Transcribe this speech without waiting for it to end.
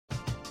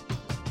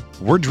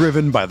We're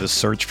driven by the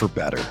search for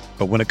better.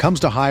 But when it comes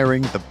to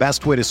hiring, the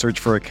best way to search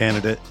for a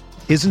candidate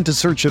isn't to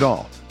search at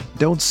all.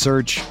 Don't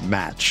search,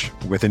 match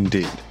with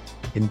Indeed.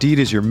 Indeed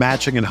is your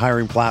matching and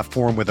hiring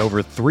platform with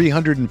over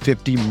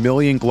 350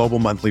 million global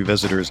monthly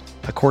visitors,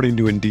 according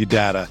to Indeed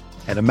data,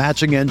 and a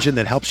matching engine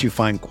that helps you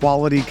find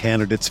quality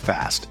candidates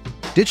fast.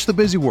 Ditch the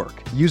busy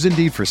work. Use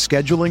Indeed for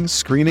scheduling,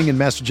 screening, and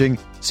messaging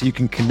so you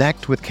can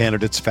connect with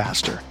candidates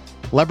faster.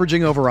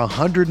 Leveraging over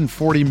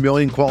 140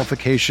 million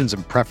qualifications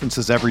and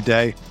preferences every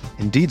day,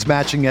 Indeed's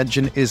matching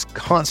engine is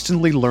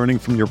constantly learning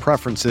from your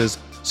preferences,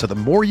 so the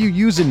more you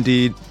use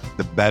Indeed,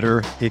 the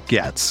better it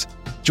gets.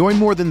 Join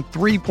more than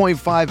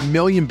 3.5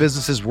 million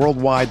businesses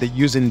worldwide that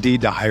use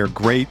Indeed to hire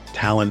great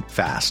talent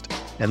fast.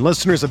 And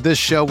listeners of this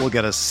show will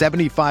get a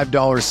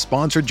 $75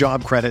 sponsored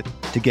job credit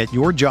to get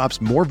your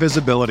jobs more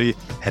visibility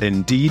at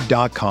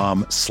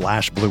Indeed.com/Blue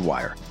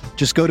Wire.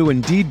 Just go to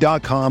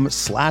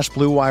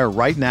Indeed.com/Blue Wire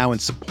right now and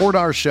support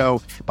our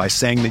show by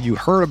saying that you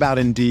heard about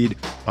Indeed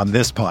on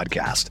this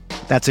podcast.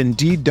 That's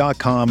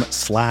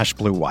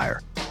Indeed.com/Blue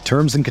Wire.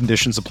 Terms and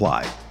conditions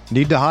apply.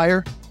 Need to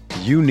hire?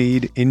 You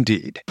need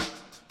Indeed.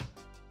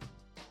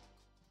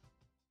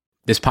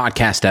 This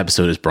podcast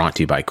episode is brought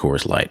to you by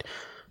Coors Light.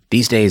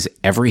 These days,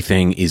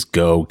 everything is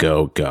go,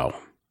 go, go.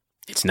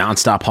 It's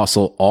nonstop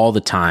hustle all the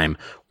time.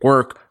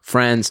 Work,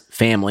 friends,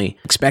 family,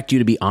 expect you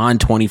to be on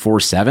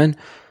 24/7.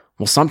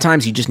 Well,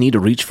 sometimes you just need to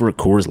reach for a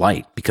Coors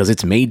Light because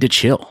it's made to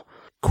chill.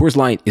 Coors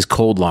Light is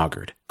cold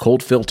lagered,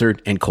 cold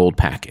filtered, and cold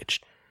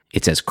packaged.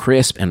 It's as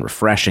crisp and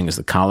refreshing as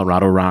the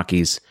Colorado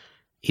Rockies.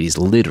 It is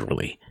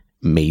literally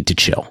made to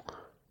chill.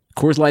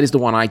 Coors Light is the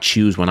one I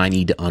choose when I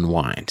need to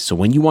unwind. So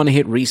when you want to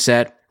hit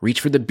reset,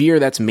 reach for the beer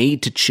that's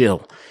made to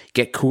chill.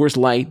 Get Coors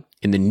Light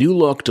in the new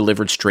look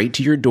delivered straight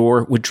to your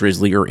door with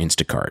Drizzly or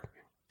Instacart.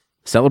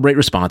 Celebrate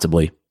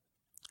responsibly.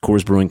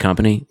 Coors Brewing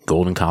Company,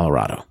 Golden,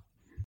 Colorado.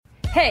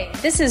 Hey,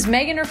 this is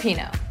Megan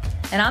Rapinoe.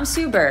 And I'm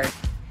Sue Bird.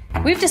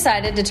 We've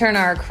decided to turn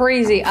our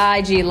crazy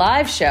IG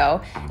live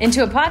show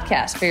into a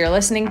podcast for your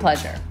listening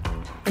pleasure.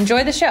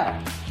 Enjoy the show.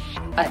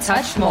 A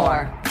Touch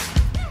More.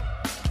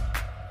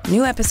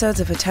 New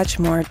episodes of A Touch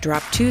More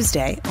drop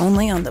Tuesday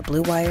only on the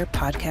Blue Wire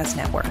Podcast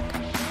Network.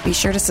 Be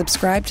sure to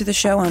subscribe to the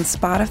show on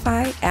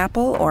Spotify,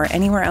 Apple, or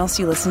anywhere else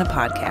you listen to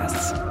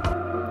podcasts.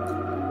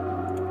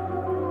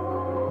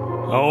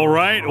 All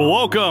right,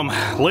 welcome,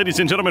 ladies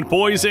and gentlemen,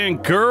 boys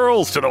and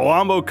girls, to the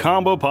Wombo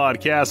Combo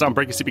Podcast. I'm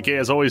Breaking CPK,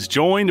 as always,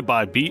 joined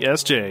by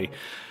BSJ.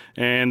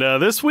 And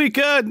this week,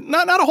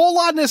 not a whole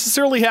lot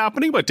necessarily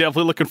happening, but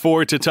definitely looking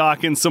forward to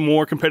talking some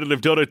more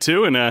competitive Dota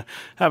 2 and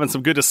having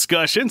some good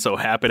discussion. So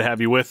happy to have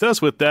you with us.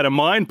 With that in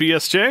mind,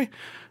 BSJ,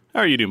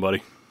 how are you doing,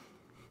 buddy?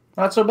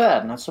 Not so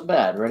bad, not so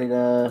bad. Ready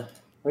to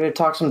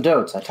talk some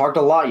Dotes. I talked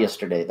a lot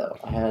yesterday, though.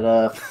 I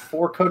had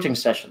 4 coaching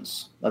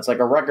sessions. That's like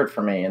a record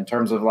for me in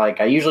terms of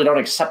I usually don't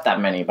accept that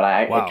many, but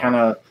I kind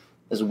of,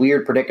 this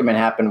weird predicament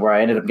happened where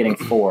I ended up getting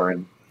 4.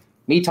 And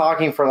me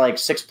talking for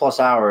 6+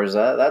 hours,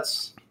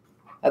 that's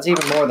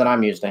even more than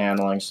I'm used to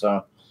handling.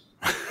 So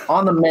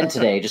on the mend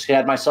today, just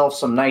had myself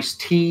some nice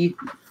tea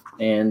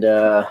and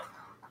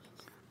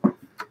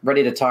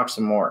ready to talk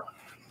some more.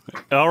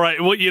 All right.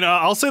 Well,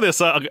 I'll say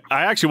this. I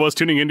actually was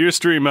tuning into your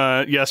stream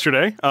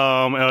yesterday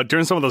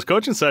during some of those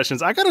coaching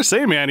sessions. I got to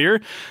say, man,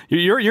 you're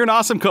an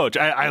awesome coach.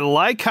 I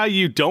like how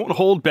you don't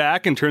hold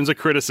back in terms of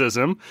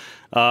criticism.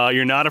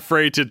 You're not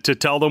afraid to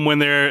tell them when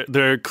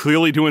they're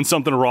clearly doing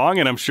something wrong,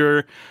 and I'm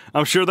sure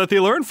that they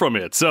learn from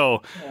it.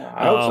 So yeah,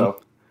 I hope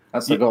so.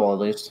 That's the goal, at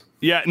least.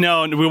 Yeah,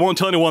 no, we won't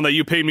tell anyone that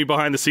you paid me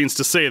behind the scenes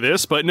to say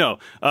this, but no,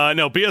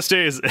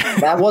 BSJ is...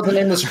 That wasn't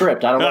in the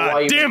script. I don't know why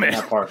you damn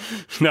mentioned it. that part.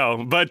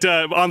 No, but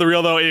on the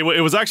real, though,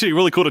 it was actually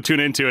really cool to tune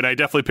into, and I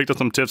definitely picked up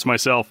some tips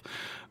myself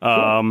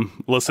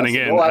listening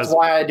in. Well, that's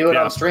why I do it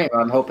on stream.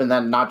 I'm hoping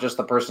that not just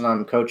the person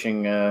I'm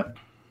coaching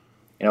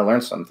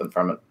learns something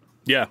from it.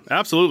 Yeah,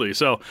 absolutely.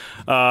 So,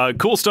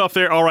 cool stuff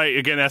there. All right,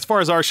 again, as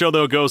far as our show,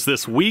 though, goes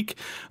this week,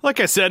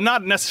 like I said,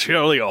 not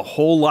necessarily a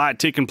whole lot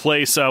taking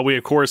place. We,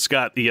 of course,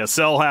 got the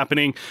ESL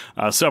happening,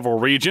 several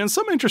regions,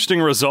 some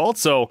interesting results,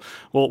 so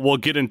we'll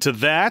get into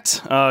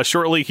that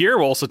shortly here.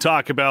 We'll also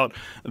talk about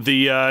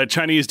the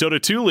Chinese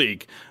Dota 2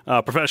 League,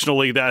 professional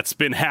league that's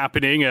been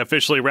happening,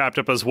 officially wrapped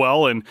up as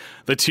well, and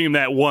the team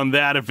that won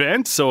that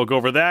event, so we'll go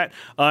over that.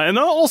 And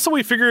also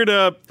we figured,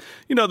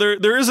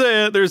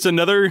 there's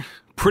another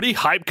pretty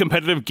hype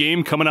competitive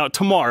game coming out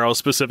tomorrow,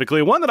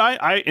 specifically one that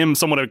I am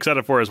somewhat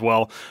excited for as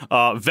well,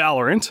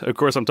 Valorant, of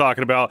course I'm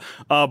talking about,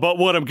 but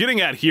what I'm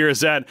getting at here is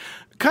that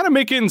kind of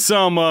making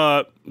some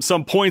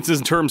points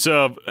in terms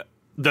of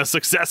the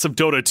success of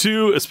Dota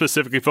 2,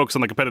 specifically focused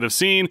on the competitive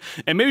scene,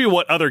 and maybe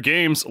what other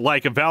games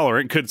like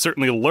Valorant could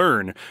certainly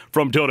learn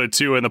from Dota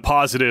 2 and the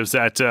positives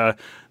that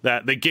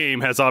the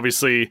game has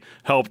obviously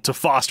helped to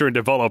foster and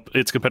develop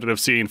its competitive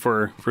scene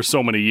for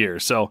so many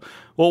years. So,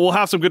 we'll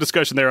have some good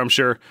discussion there, I'm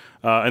sure,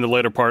 in the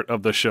later part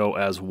of the show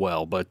as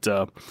well. But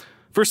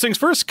First things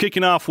first,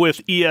 kicking off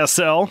with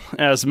ESL,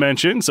 as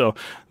mentioned. So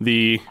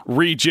the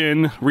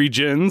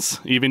regions,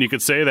 even you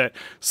could say that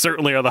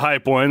certainly are the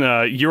hype one.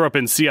 Europe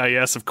and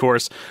CIS, of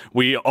course.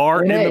 We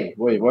are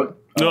Wait, what?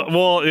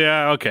 Well,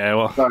 yeah, okay.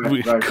 Well,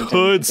 we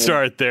could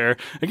start there.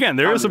 Again,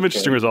 there are some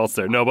interesting results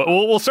there. No, but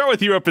we'll start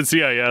with Europe and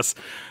CIS.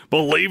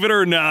 Believe it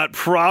or not,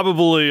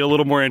 probably a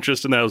little more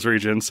interest in those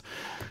regions,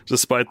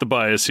 despite the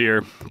bias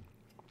here.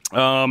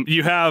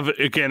 You have,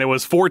 again, it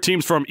was 4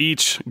 teams from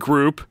each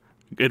group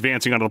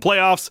advancing onto the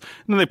playoffs,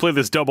 and then they play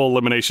this double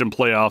elimination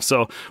playoff.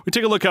 So we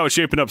take a look how it's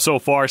shaping up so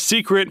far.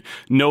 Secret,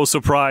 no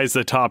surprise,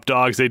 the top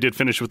dogs. They did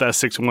finish with that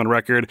 6-1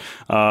 record.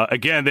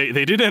 Again,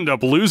 they did end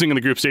up losing in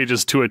the group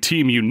stages to a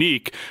team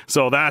Unique,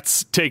 so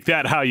that's take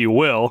that how you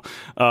will,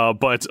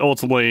 but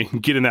ultimately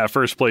getting that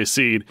first place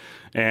seed,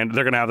 and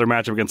they're going to have their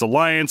matchup against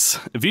Alliance.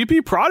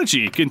 VP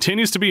Prodigy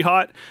continues to be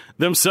hot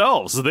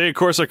themselves. They, of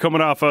course, are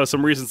coming off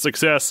some recent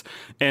success,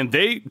 and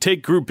they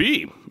take Group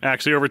B,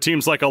 actually, over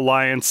teams like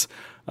Alliance,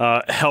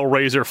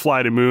 Hellraiser,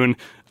 Fly to Moon,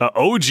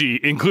 OG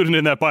included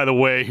in that, by the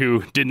way,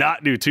 who did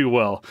not do too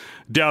well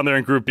down there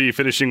in Group B,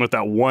 finishing with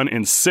that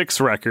 1-6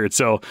 record.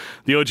 So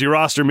the OG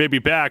roster may be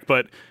back,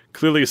 but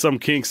clearly some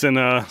kinks and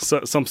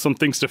some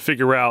things to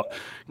figure out.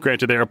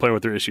 Granted, they are playing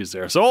with their issues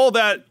there. So all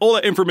that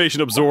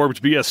information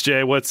absorbed.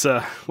 BSJ,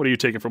 what are you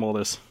taking from all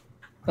this?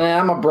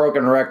 I'm a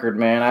broken record,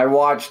 man. I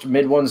watched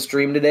Mid-One's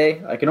stream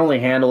today. I can only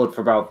handle it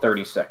for about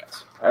 30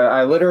 seconds.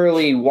 I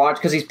literally watched,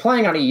 because he's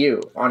playing on EU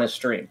on his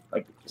stream.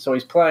 So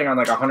he's playing on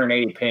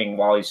 180 ping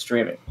while he's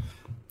streaming.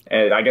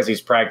 And I guess he's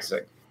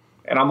practicing.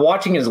 And I'm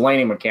watching his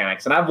laning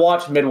mechanics. And I've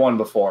watched Mid-One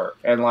before.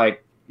 And,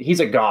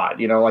 he's a god.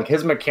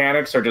 His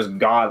mechanics are just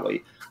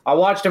godly. I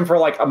watched him for,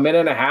 a minute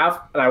and a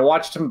half. And I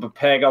watched him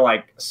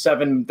Pepega,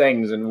 7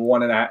 things in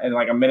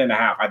a minute and a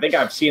half. I think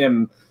I've seen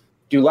him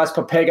do less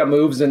Pepega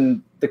moves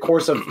in the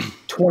course of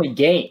 20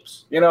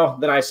 games,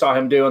 than I saw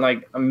him do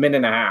in, a minute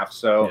and a half.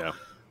 So yeah.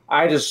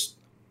 I just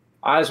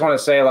want to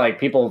say,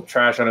 people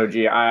trash on OG.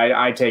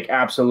 I take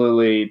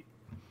absolutely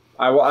 –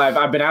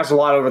 I've been asked a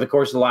lot over the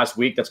course of the last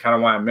week. That's kind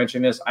of why I'm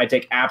mentioning this. I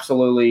take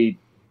absolutely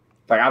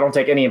 – I don't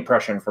take any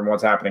impression from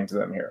what's happening to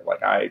them here.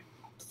 I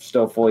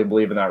still fully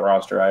believe in that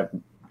roster. I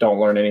don't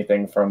learn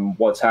anything from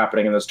what's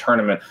happening in this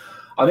tournament.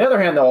 On the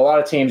other hand, though, a lot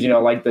of teams,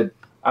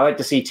 I like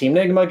to see Team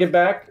Nigma get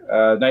back.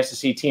 Nice to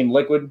see Team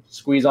Liquid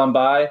squeeze on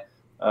by.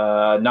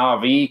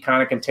 Na'Vi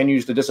kind of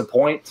continues to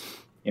disappoint.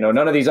 None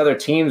of these other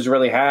teams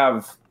really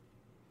have –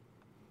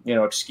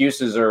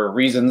 excuses or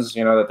reasons,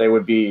 that they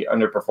would be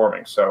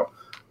underperforming. So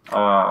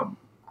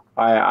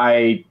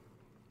I've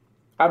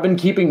been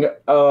keeping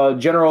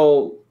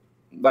general,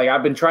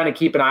 I've been trying to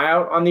keep an eye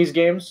out on these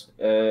games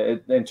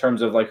in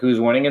terms of who's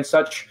winning and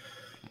such.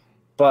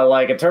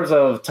 But in terms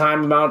of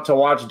time amount to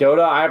watch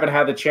Dota, I haven't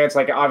had the chance.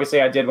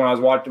 Obviously I did when I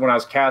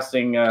was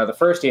casting the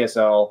first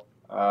ESL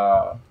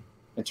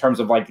in terms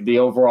of the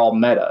overall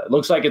meta. It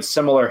looks like it's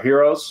similar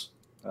heroes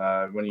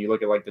when you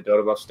look at the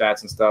Dota buff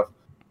stats and stuff.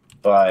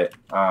 But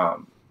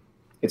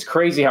it's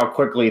crazy how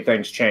quickly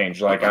things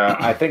change.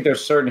 I think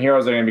there's certain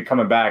heroes that are going to be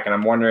coming back, and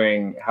I'm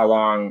wondering how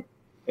long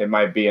it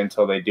might be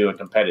until they do it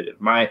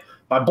competitive. My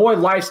boy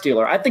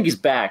Lifestealer, I think he's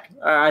back.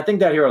 I think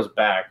that hero's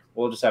back.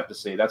 We'll just have to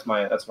see. That's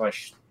my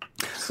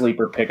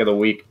sleeper pick of the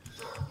week.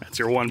 That's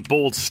your one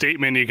bold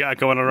statement you got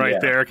going on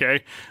right there.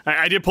 Okay,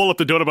 I did pull up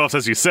the Dota buffs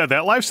as you said.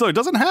 That Lifestealer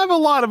doesn't have a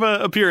lot of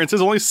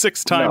appearances. Only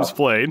 6 times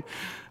played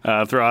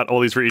throughout all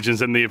these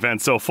regions in the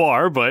event so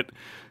far, but.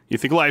 You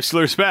think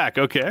Lifestealer's back?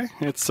 Okay,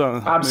 it's.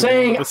 I'm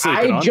saying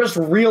I just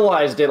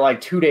realized it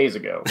 2 days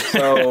ago.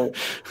 So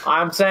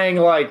I'm saying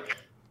okay.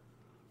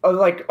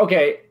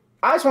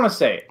 I just want to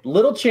say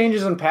little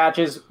changes and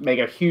patches make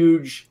a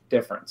huge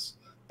difference.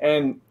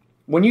 And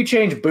when you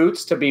change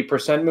boots to be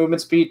 %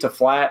 movement speed to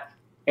flat,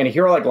 and a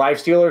hero like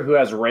Lifestealer who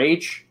has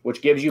Rage,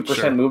 which gives you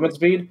 % movement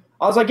speed,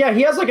 I was yeah,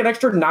 he has an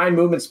extra 9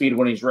 movement speed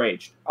when he's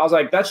raged. I was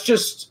that's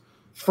just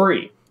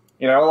free.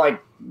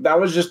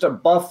 That was just a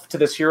buff to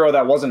this hero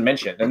that wasn't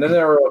mentioned. And then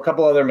there were a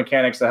couple other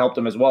mechanics that helped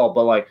him as well.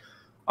 But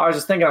I was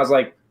just thinking,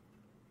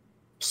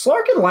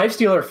 Slark and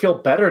Lifestealer feel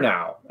better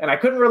now. And I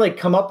couldn't really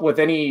come up with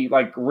any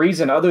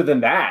reason other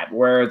than that,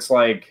 where it's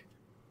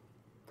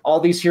all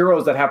these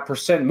heroes that have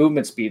 %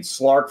 movement speed,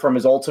 Slark from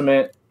his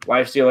ultimate,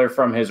 Lifestealer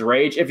from his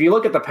rage. If you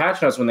look at the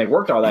patch notes when they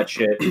worked all that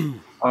shit,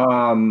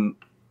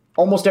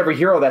 almost every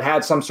hero that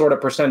had some sort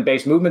of %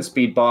 base movement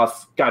speed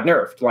buff got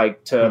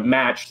nerfed, to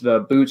match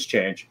the boots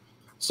change.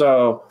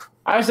 So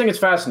I just think it's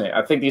fascinating.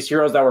 I think these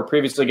heroes that were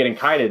previously getting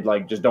kited,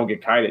 just don't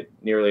get kited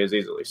nearly as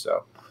easily.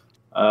 So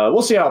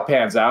we'll see how it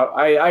pans out.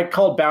 I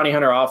called Bounty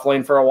Hunter off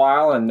lane for a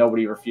while, and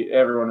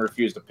everyone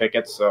refused to pick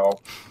it.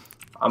 So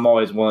I'm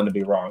always willing to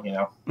be wrong,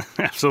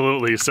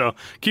 Absolutely. So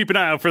keep an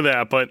eye out for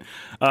that. But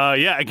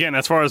again,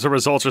 as far as the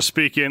results are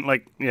speaking,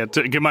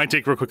 to get my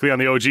take real quickly on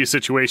the OG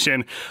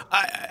situation,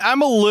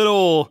 I'm a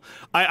little.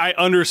 I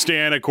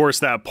understand, of course,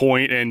 that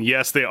point, and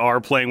yes, they are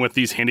playing with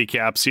these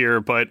handicaps here,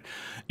 but.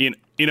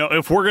 you know,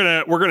 if we're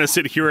gonna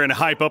sit here and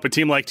hype up a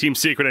team like Team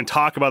Secret and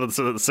talk about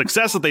the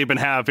success that they've been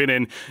having,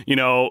 and you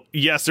know,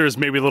 yes, there's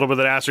maybe a little bit of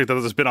an asterisk that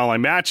there's been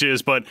online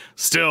matches, but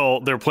still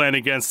they're playing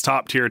against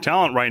top tier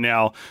talent right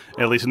now,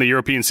 at least in the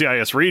European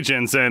CIS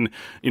regions. And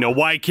you know,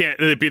 why can't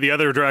it be the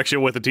other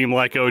direction with a team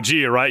like OG,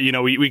 right? You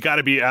know, we got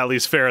to be at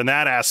least fair in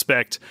that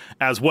aspect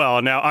as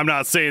well. Now, I'm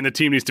not saying the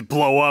team needs to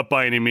blow up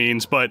by any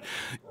means, but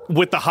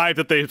with the hype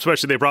that they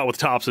brought with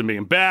Thompson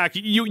being back,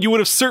 you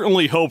would have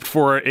certainly hoped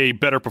for a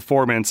better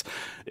performance.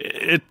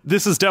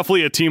 This is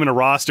definitely a team and a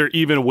roster,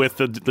 even with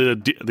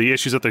the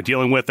issues that they're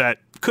dealing with, that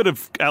could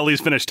have at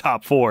least finished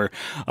top 4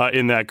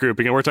 in that group.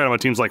 Again, we're talking about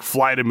teams like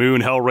Fly to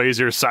Moon,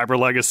 Hellraiser, Cyber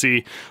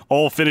Legacy,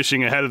 all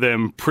finishing ahead of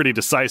them pretty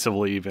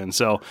decisively even.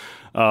 So,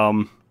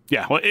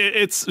 yeah, well,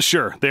 it's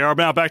sure they are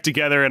now back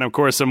together, and of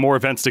course, some more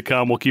events to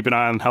come. We'll keep an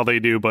eye on how they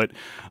do, but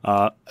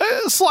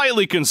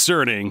slightly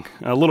concerning,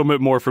 a little bit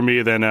more for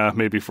me than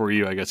maybe for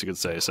you, I guess you could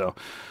say. So,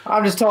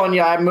 I'm just telling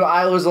you,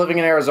 I was living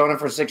in Arizona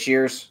for 6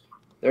 years.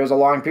 There was a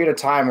long period of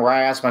time where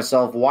I asked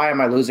myself, why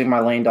am I losing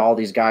my lane to all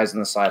these guys in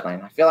the side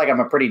lane? I feel like I'm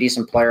a pretty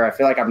decent player. I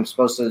feel like I'm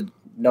supposed to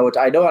know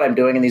I know what I'm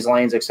doing in these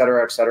lanes, et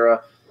cetera, et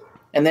cetera.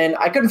 And then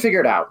I couldn't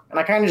figure it out, and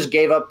I kind of just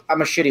gave up.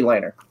 I'm a shitty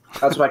laner.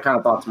 That's what I kind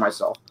of thought to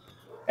myself.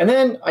 And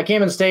then I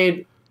came and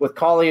stayed with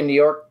Collie in New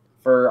York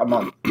for a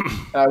month.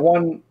 And I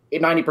won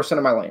 90%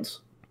 of my lanes.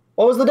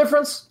 What was the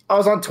difference? I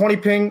was on 20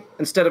 ping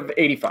instead of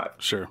 85.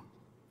 Sure.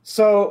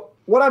 So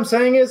what I'm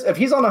saying is, if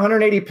he's on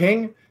 180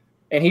 ping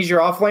and he's your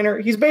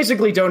offlaner, he's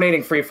basically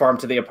donating free farm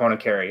to the opponent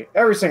carry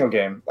every single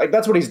game. Like,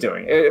 that's what he's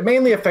doing. It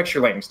mainly affects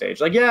your laning stage.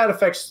 Like, yeah, it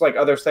affects like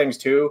other things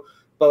too.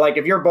 But like,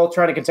 if you're both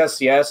trying to contest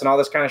CS and all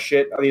this kind of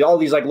shit, all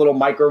these like little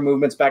micro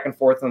movements back and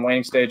forth in the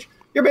laning stage,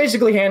 you're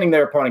basically handing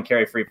their opponent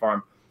carry free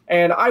farm.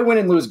 And I win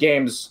and lose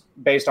games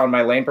based on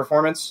my lane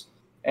performance,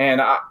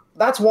 and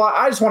that's why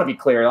I just want to be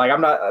clear. Like,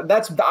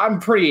 I'm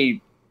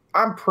pretty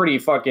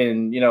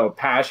fucking, you know,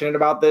 passionate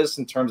about this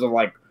in terms of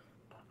like,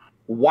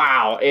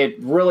 wow, it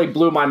really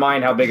blew my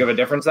mind how big of a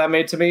difference that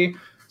made to me.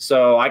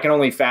 So I can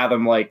only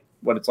fathom like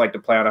what it's like to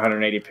play on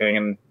 180 ping,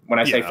 and when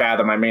I say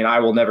fathom, I mean I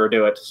will never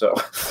do it. So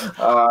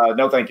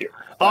no, thank you.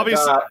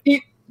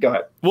 Obviously. Go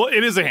ahead. Well,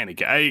 it is a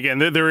handicap. Again,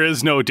 there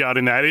is no doubt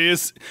in that. It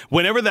is,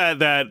 whenever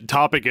that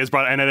topic is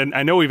brought, and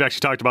I know we've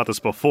actually talked about this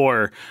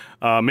before.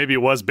 Maybe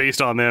it was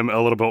based on them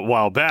a little bit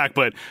while back,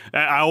 but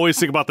I always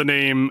think about the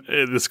name.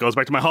 This goes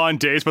back to my Han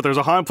days, but there's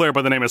a Han player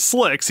by the name of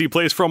Slicks. He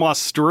plays from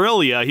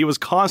Australia. He was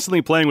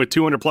constantly playing with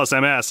 200 plus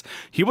MS.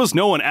 He was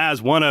known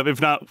as one of, if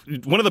not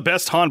one of the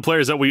best Han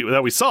players that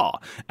we saw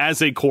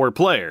as a core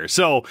player.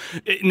 So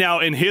now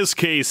in his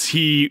case,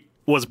 he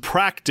was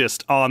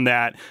practiced on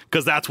that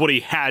because that's what he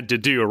had to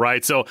do,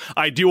 right? So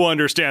I do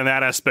understand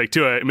that aspect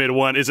to it. Mid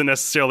one isn't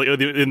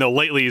necessarily, in the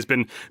lately he's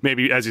been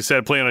maybe, as you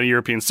said, playing on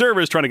European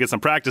servers, trying to get some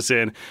practice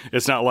in.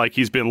 It's not like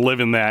he's been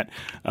living that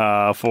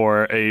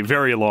for a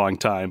very long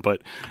time.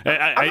 But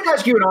I'm gonna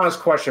ask you an honest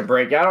question,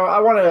 Break.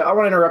 I want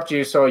to interrupt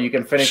you so you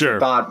can finish your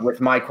thought with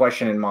my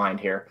question in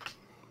mind here.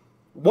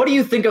 What do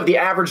you think of the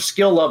average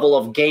skill level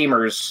of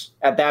gamers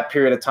at that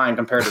period of time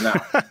compared to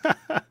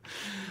now?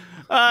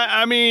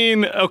 I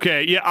mean,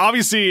 okay, yeah,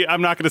 obviously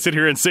I'm not going to sit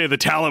here and say the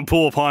talent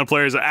pool of Han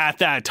players at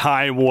that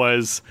time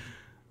was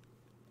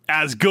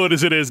as good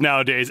as it is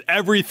nowadays.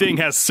 Everything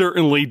has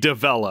certainly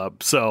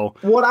developed, so...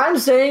 What I'm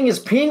saying is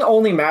ping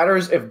only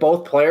matters if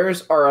both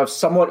players are of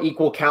somewhat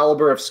equal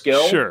caliber of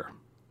skill. Sure.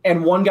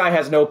 And one guy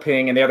has no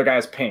ping and the other guy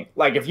has ping.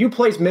 Like, if you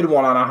place mid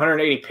one on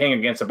 180 ping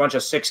against a bunch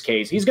of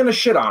 6Ks, he's going to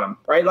shit on him,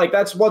 right? Like,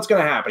 that's what's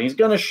going to happen. He's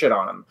going to shit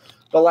on him.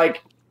 But,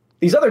 like...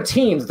 These other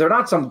teams, they're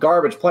not some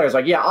garbage players.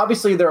 Like, yeah,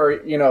 obviously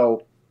they're, you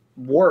know,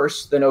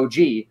 worse than OG.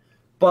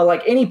 But,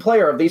 like, any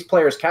player of these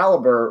players'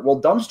 caliber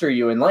will dumpster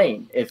you in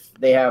lane if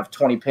they have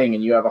 20 ping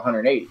and you have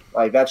 180.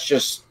 Like, that's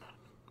just...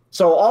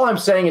 So all I'm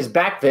saying is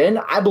back then,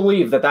 I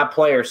believe that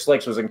player,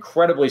 Slicks, was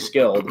incredibly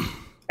skilled.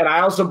 And I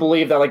also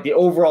believe that, like, the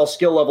overall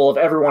skill level of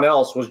everyone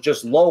else was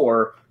just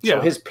lower. Yeah.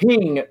 So his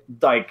ping,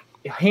 like,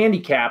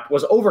 handicap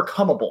was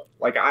overcomable.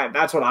 Like,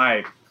 that's what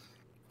I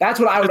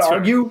would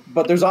argue,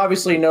 but there's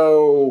obviously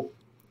no,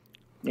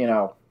 you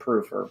know,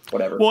 proof or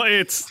whatever. Well,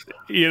 it's,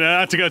 you know,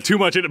 not to go too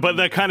much into it, but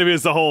that kind of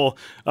is the whole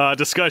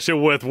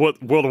discussion with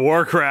what World of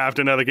Warcraft,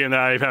 another game that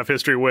I have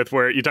history with,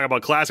 where you talk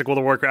about classic World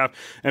of Warcraft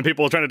and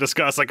people are trying to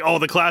discuss like, oh,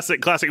 the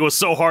classic, it was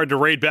so hard to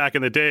raid back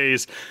in the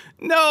days.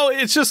 No,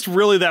 it's just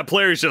really that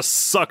players just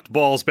sucked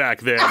balls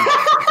back then.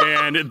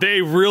 And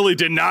they really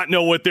did not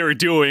know what they were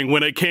doing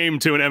when it came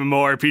to an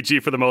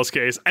MMORPG for the most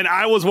case. And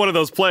I was one of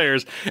those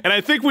players. And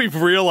I think we've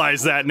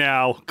realized that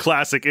now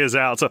classic is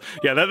out. So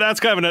yeah, that's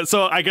kind of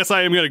so I guess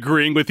I am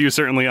agreeing with you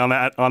certainly on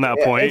that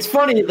point. It's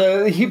funny,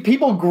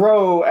 people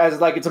grow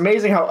as like, it's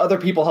amazing how other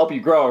people help you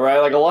grow, right?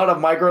 Like a lot of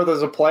my growth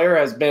as a player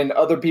has been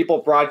other people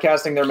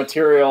broadcasting their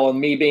material and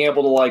me being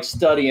able to like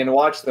study and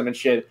watch them and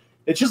shit.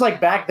 It's just like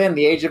back then,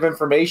 the age of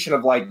information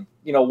of like,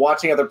 you know,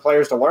 watching other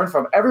players to learn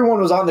from. Everyone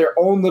was on their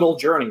own little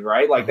journey,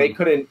 right? Like they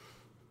couldn't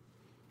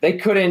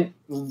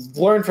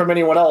learn from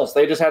anyone else.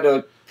 They just had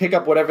to pick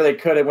up whatever they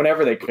could and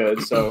whenever they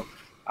could. So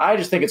I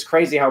just think it's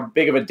crazy how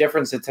big of a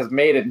difference it has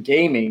made in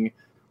gaming,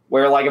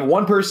 where like if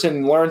one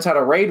person learns how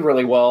to raid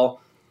really well,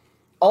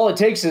 all it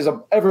takes is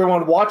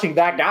everyone watching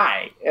that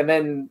guy, and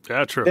then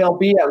they'll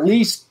be at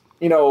least,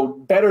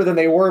 better than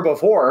they were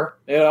before,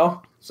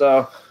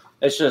 So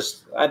it's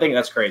just, I think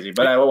that's crazy.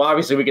 But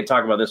obviously we could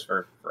talk about this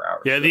for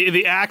hours. Yeah,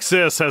 the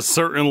access has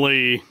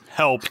certainly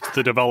helped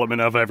the development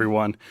of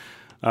everyone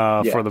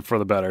for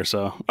the better.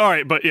 So, all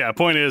right, but yeah,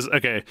 point is,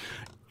 okay,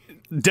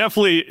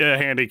 definitely a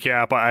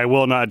handicap. I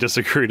will not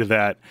disagree to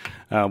that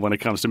when it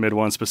comes to Mid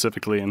 1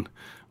 specifically and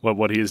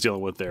what he's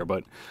dealing with there.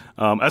 But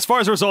as far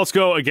as the results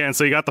go, again,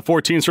 so you got the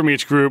 4 teams from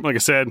each group. Like I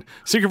said,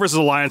 Secret versus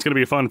Alliance going to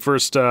be a fun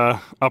first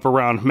upper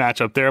round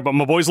matchup there. But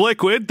my boys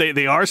Liquid,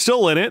 they are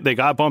still in it. They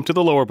got bumped to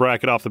the lower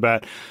bracket off the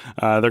bat.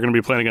 They're going to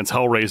be playing against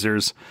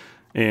Hellraisers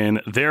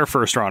in their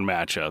first round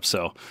matchup.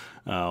 So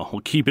we'll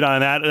keep an eye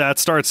on that. That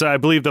starts, I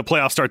believe the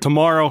playoffs start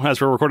tomorrow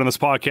as we're recording this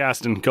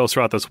podcast and goes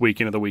throughout this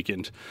weekend of the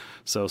weekend.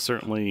 So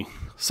certainly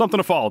something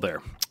to follow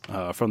there.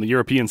 From the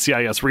European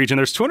CIS region,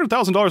 there's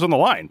 $200,000 on the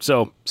line.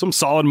 So some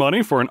solid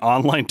money for an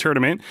online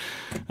tournament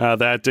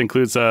that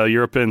includes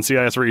Europe and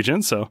CIS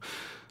region. So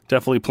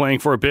definitely playing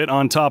for a bit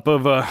on top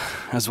of,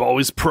 as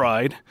always,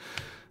 pride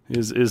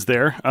is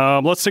there.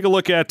 Let's take a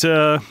look at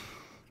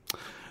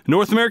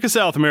North America,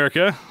 South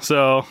America.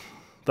 So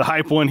the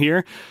hype one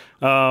here.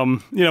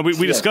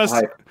 We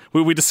discussed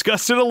we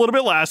discussed it a little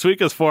bit last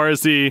week as far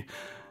as the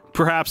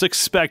perhaps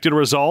expected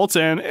results,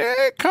 and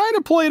it kind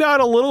of played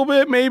out a little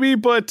bit maybe,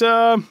 but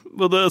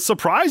the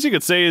surprise you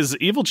could say is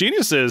Evil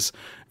Geniuses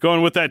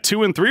going with that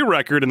 2-3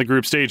 record in the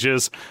group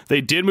stages. They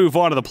did move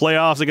on to the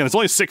playoffs. Again, it's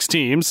only 6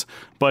 teams,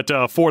 but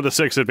 4 of the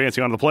 6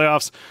 advancing on to the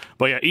playoffs.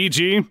 But yeah,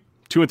 EG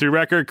 2-3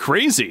 record,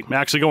 crazy.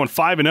 Actually going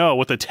 5-0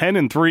 with a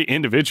 10-3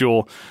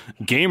 individual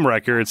game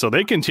record. So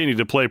they continue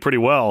to play pretty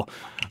well.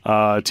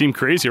 Team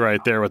Crazy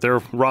right there with their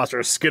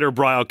roster: Skitter,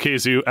 Bryle,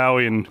 Kazu,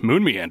 Aoi, and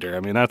Moon Meander.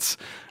 I mean, that's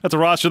a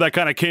roster that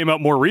kind of came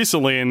up more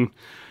recently, and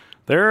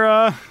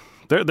they're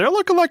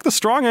looking like the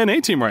strong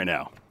NA team right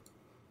now.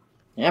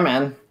 Yeah,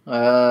 man.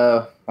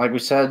 Like we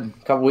said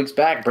a couple weeks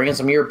back, bring in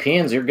some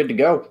Europeans, you're good to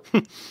go.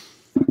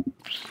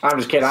 I'm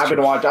just kidding. I've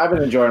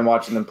been enjoying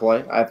watching them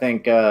play. I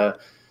think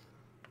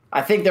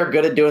they're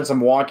good at doing some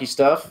wonky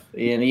stuff,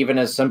 and even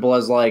as simple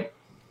as like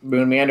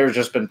Moon Meander's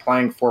just been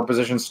playing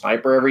 4-position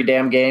sniper every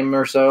damn game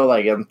or so,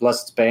 like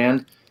unless it's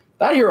banned.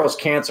 That hero's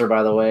cancer,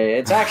 by the way.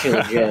 It's actually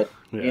legit.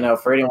 Yeah.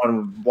 For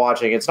anyone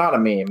watching, it's not a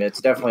meme. It's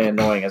definitely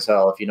annoying as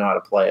hell if you know how to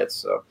play it.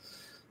 So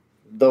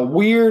the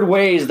weird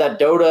ways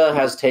that Dota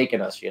has taken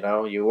us,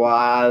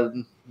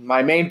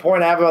 my main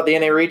point I have about the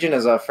NA region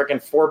is a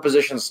freaking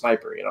 4-position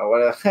sniper.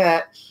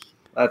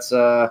 That's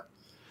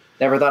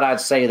never thought I'd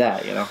say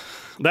that.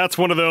 That's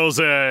one of those,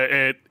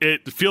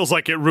 it feels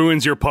like it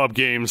ruins your pub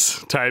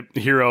games type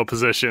hero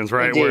positions,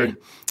 right? Indeed. Where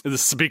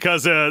it's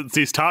because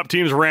these top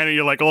teams ran it,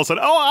 you're like, all of a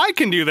sudden, I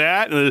can do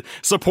that. And the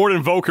Support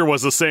Invoker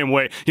was the same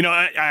way.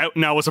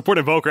 Now with Support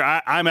Invoker,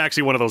 I'm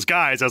actually one of those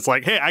guys that's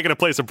like, hey, I got to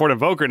play Support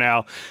Invoker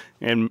now.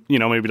 And,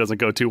 maybe it doesn't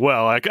go too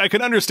well. I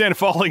can understand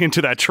falling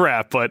into that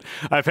trap, but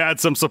I've had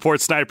some support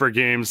sniper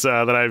games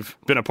that I've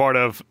been a part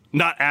of,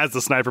 not as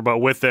the sniper, but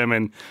with them.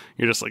 And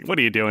you're just like, what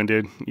are you doing,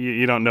 dude?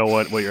 You don't know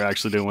what you're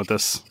actually doing with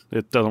this.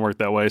 It doesn't work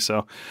that way.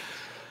 So,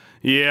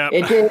 yeah.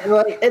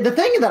 The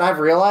thing that I've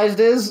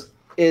realized is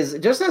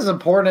just as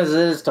important as it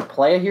is to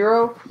play a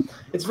hero,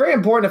 it's very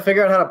important to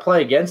figure out how to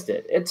play against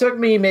it. It took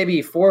me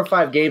maybe 4 or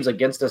 5 games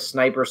against a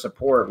sniper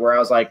support where I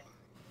was like,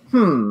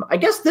 I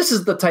guess this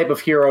is the type of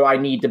hero I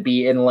need to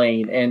be in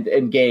lane and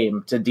in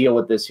game to deal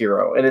with this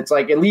hero. And it's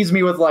like, it leaves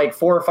me with like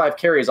 4 or 5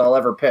 carries I'll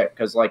ever pick.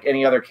 Cause like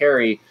any other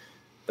carry,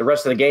 the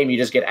rest of the game, you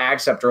just get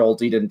Acceptor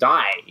ultied and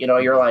die.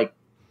 You're like,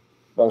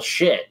 well,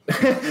 shit.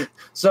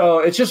 So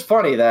it's just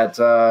funny that,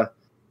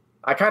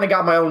 I kind of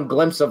got my own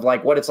glimpse of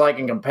like what it's like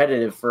in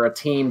competitive for a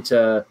team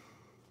to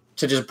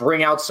just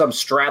bring out some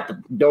strat that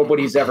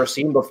nobody's ever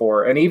seen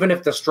before. And even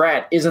if the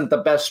strat isn't the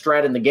best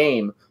strat in the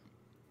game,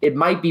 it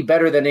might be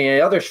better than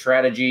any other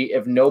strategy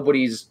if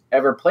nobody's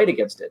ever played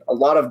against it. A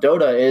lot of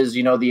Dota is,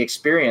 the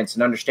experience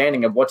and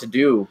understanding of what to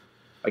do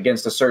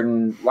against a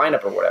certain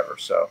lineup or whatever.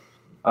 So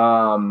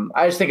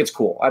I just think it's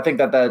cool. I think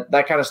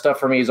that kind of stuff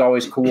for me is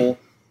always cool.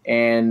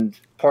 And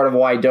part of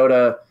why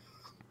Dota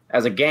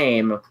as a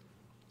game,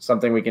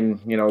 something we can,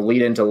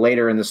 lead into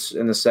later in this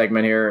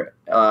segment here.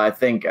 I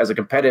think as a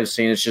competitive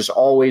scene, it's just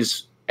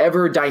always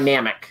ever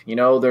dynamic.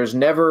 There's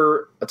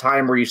never a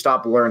time where you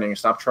stop learning,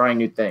 stop trying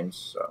new things.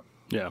 So.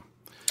 Yeah.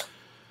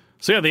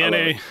 So, the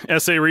NA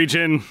SA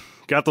region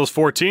got those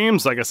 4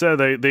 teams. Like I said,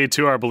 they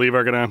too, I believe,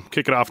 are going to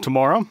kick it off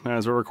tomorrow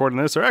as we're recording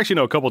this. Or actually,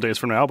 no, a couple days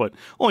from now, but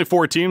only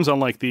 4 teams,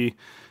 unlike the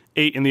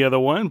 8 in the other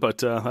one. But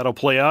that'll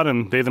play out,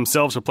 and they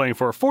themselves are playing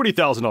for a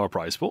 $40,000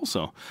 prize pool.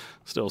 So,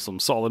 still some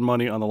solid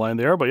money on the line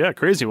there. But, yeah,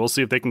 crazy. We'll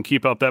see if they can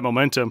keep up that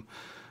momentum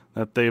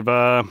that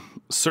they've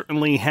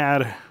certainly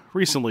had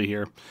recently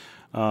here.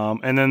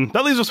 And then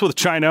that leaves us with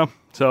China.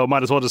 So,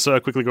 might as well just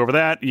quickly go over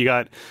that. You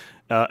got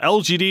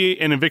LGD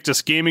and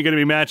Invictus Gaming going to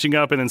be matching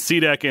up, and then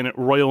CDEC and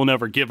Royal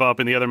Never Give Up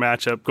in the other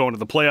matchup going to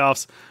the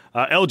playoffs.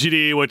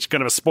 LGD, which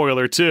kind of a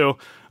spoiler too,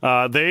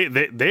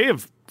 they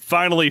have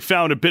finally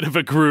found a bit of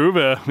a groove.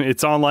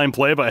 It's online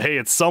play, but hey,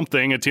 it's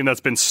something. A team that's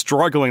been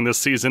struggling this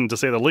season, to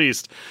say the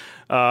least.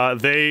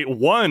 They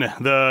won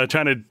the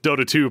China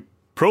Dota 2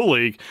 Pro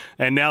League,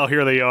 and now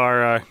here they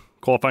are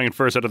qualifying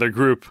first out of their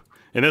group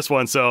in this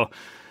one. So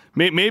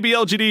maybe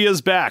LGD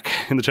is back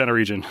in the China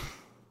region.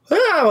 Yeah,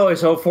 I've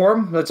always hoped for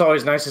them. It's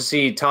always nice to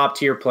see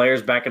top-tier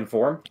players back in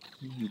form.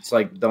 It's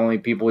like the only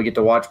people we get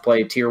to watch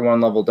play Tier 1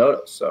 level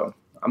Dota. So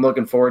I'm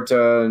looking forward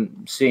to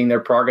seeing their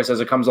progress as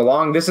it comes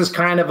along. This is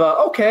kind of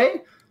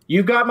okay,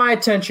 you've got my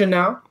attention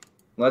now.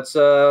 Let's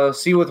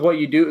see with what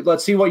you do.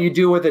 Let's see what you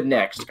do with it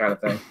next, kind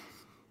of thing.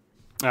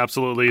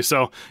 Absolutely.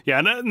 So, yeah,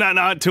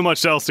 not too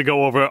much else to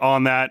go over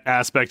on that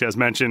aspect. As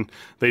mentioned,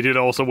 they did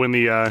also win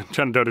the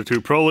China Dota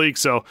 2 Pro League,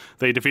 so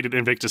they defeated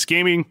Invictus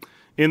Gaming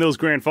in those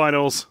grand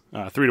finals,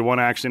 3-1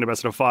 actually in a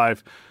best of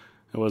 5.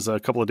 It was a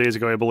couple of days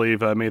ago, I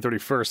believe, May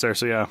 31st there.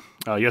 So, yeah,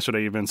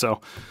 yesterday even.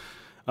 So,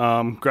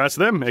 congrats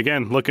to them.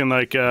 Again, looking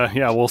like,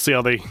 we'll see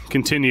how they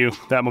continue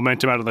that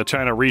momentum out of the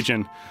China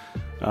region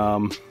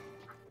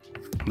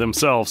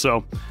themselves.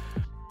 So,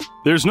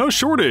 there's no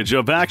shortage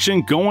of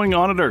action going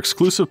on at our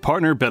exclusive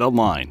partner,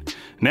 BetOnline.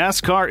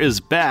 NASCAR is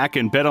back,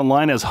 and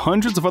BetOnline has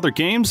hundreds of other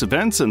games,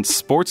 events, and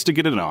sports to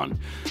get it on.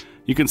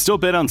 You can still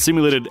bet on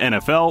simulated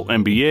NFL,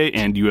 NBA,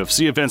 and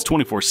UFC events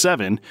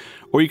 24/7,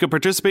 or you can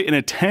participate in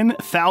a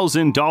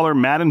 $10,000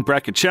 Madden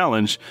Bracket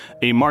Challenge,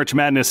 a March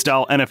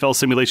Madness-style NFL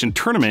simulation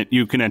tournament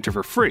you can enter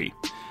for free.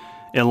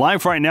 And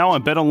live right now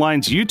on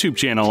BetOnline's YouTube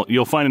channel,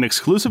 you'll find an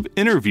exclusive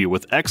interview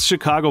with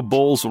ex-Chicago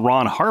Bulls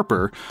Ron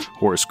Harper,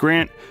 Horace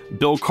Grant,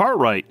 Bill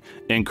Cartwright,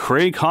 and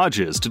Craig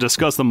Hodges to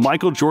discuss the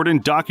Michael Jordan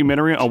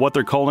documentary on what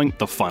they're calling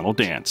The Final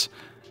Dance.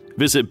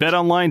 Visit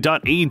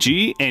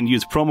betonline.ag and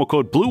use promo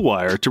code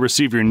BlueWire to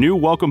receive your new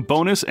welcome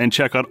bonus and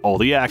check out all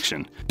the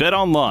action.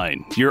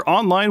 BetOnline, your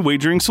online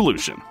wagering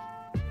solution.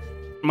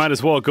 Might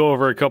as well go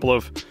over a couple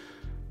of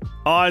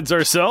odds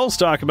ourselves,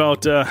 talk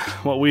about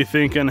what we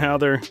think and how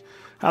they're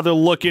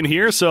looking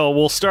here. So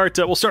we'll start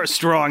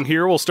strong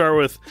here. We'll start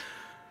with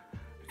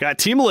got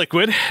Team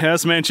Liquid,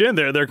 as mentioned.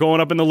 They're going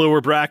up in the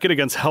lower bracket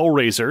against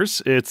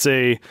Hellraisers. It's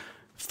a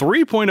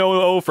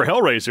 3.00 for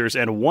Hellraisers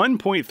and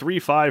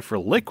 1.35 for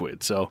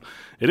Liquid. So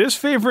it is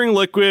favoring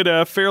Liquid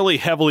fairly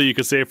heavily, you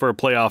could say, for a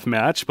playoff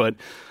match. But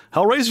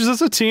Hellraisers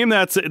is a team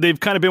they've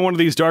kind of been one of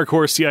these dark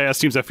horse CIS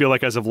teams, I feel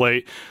like, as of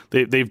late.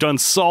 They've done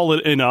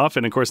solid enough,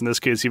 and of course, in this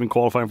case, even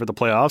qualifying for the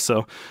playoffs.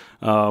 So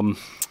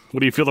what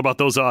do you feel about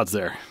those odds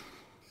there?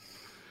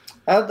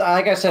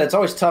 Like I said, it's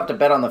always tough to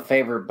bet on the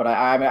favorite, but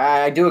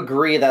I do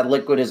agree that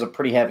Liquid is a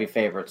pretty heavy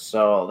favorite.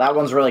 So that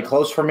one's really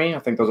close for me. I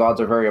think those odds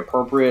are very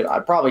appropriate.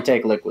 I'd probably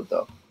take Liquid,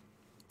 though.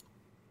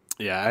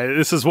 Yeah,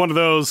 this is one of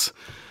those.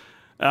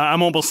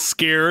 I'm almost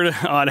scared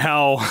on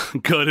how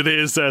good it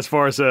is as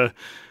far as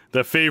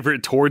the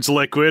favorite towards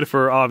Liquid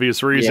for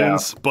obvious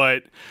reasons. Yeah.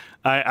 But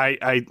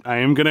I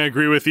am going to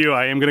agree with you.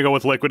 I am going to go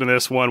with Liquid in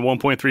this one.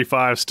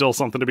 1.35, still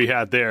something to be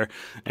had there.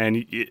 And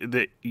you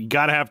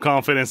got to have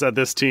confidence that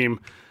this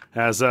team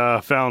has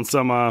found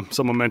some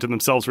momentum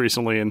themselves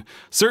recently, and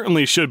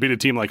certainly should beat a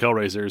team like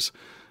Hellraisers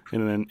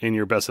in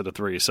your best of the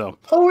 3. So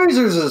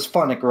Hellraisers is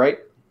Funnick, right?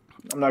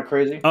 I'm not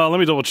crazy. Let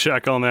me double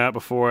check on that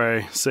before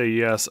I say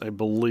yes. I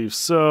believe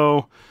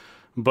so,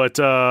 but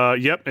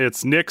yep,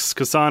 it's Nyx,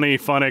 Kasani,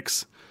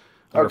 Funnick,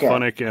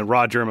 Funnick, and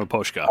Roger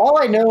Maposhka. All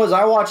I know is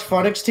I watch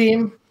Funnick's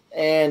team,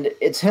 and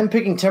it's him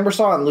picking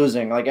Timbersaw and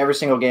losing like every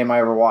single game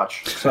I ever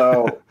watch.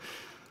 So.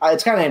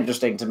 It's kind of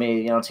interesting to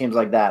me, teams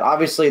like that.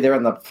 Obviously, they're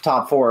in the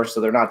top 4, so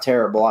they're not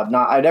terrible.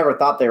 I never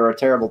thought they were a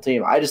terrible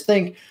team. I just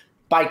think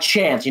by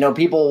chance,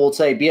 people will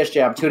say,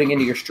 BSJ, I'm tuning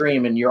into your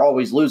stream and you're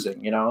always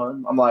losing, And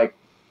I'm like,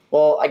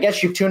 well, I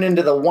guess you've tuned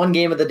into the one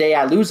game of the day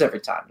I lose every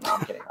time. No,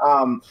 I'm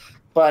kidding.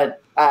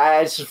 But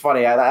it's just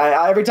funny.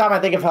 Every time I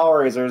think of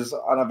Hellraisers,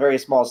 on a very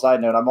small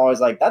side note, I'm always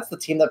like, that's the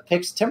team that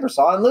picks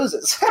Timbersaw and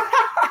loses.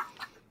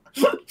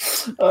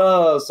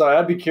 Oh, sorry.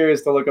 I'd be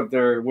curious to look up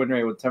their win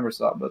rate with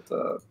Timbersaw, but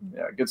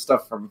yeah, good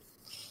stuff from.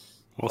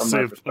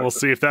 We'll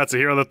see if that's a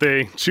hero that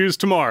they choose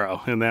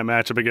tomorrow in that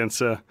matchup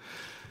against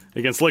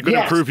Liquid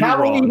and prove you wrong.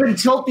 That will even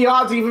tilt the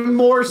odds even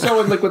more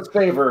so in Liquid's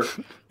favor.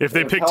 If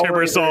they pick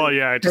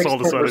Timbersaw, it just all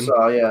of a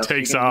sudden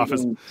takes off. You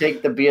can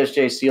take the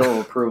BSJ seal of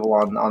approval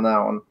on that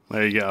one.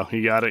 There you go.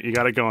 You got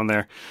it going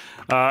there.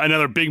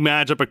 Another big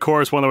matchup, of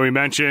course, one that we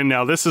mentioned.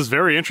 Now, this is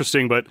very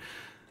interesting, but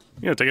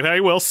take it how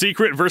you will.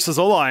 Secret versus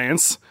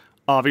Alliance.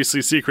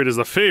 Obviously, Secret is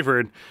the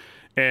favorite.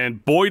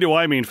 And boy, do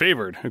I mean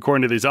favored,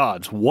 according to these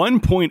odds.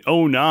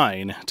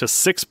 1.09 to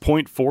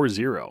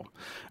 6.40.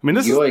 I mean,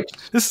 this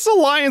Yikes. is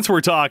Alliance we're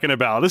talking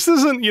about. This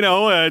isn't,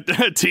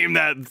 a team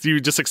that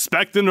you just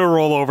expect them to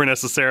roll over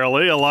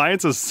necessarily.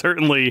 Alliance is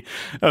certainly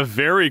a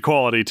very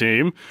quality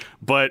team,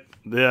 but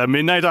the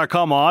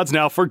Midnight.com odds,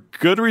 now for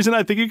good reason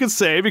I think you could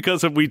say,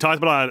 because we talked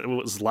about it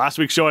was last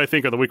week's show, I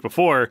think, or the week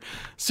before,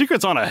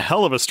 Secret's on a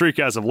hell of a streak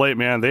as of late,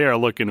 man. They are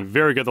looking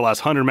very good the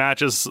last 100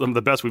 matches, some of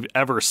the best we've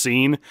ever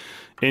seen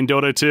in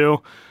Dota 2.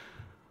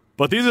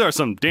 But these are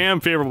some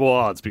damn favorable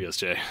odds,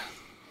 BSJ.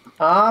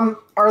 Are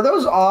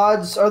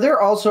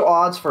there also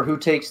odds for who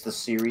takes the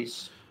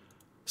series?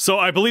 So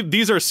I believe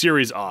these are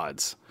series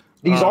odds.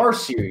 These are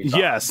series.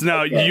 Yes. Odds.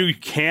 Now, Okay. you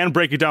can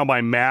break it down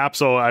by map,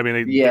 so I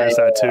mean, Yeah, there's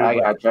that too. I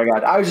got you.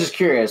 I was just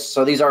curious.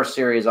 So these are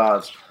series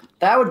odds.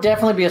 That would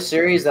definitely be a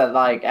series that,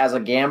 like, as a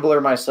gambler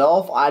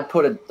myself, I'd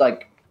put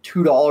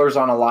 $2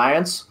 on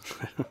Alliance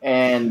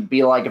and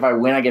be like, if I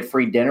win, I get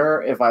free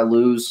dinner. If I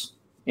lose,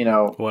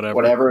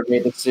 whatever.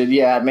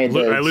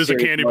 I lose a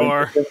candy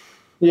bar.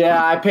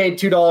 Yeah, I paid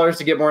 $2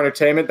 to get more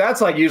entertainment.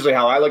 That's like usually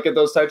how I look at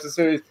those types of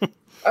series.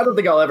 I don't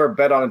think I'll ever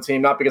bet on a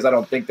team, not because I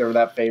don't think they're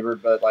that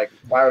favored, but like,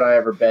 why would I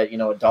ever bet,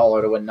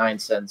 $1 to win 9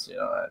 cents?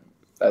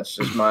 That's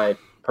just my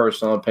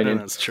personal opinion.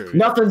 Yeah, that's true.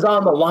 Nothing's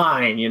on the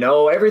line,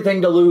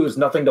 everything to lose,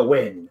 nothing to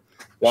win.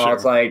 Well, Sure.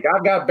 It's like,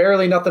 I've got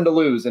barely nothing to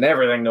lose and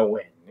everything to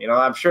win.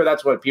 I'm sure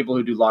that's what people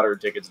who do lottery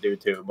tickets do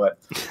too, but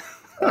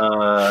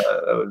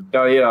I'm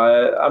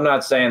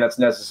not saying that's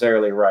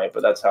necessarily right,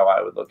 but that's how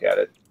I would look at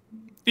it.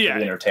 Yeah,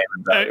 The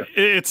entertainment value.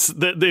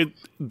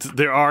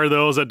 There are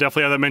those that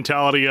definitely have that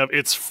mentality of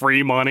it's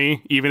free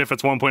money, even if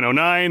it's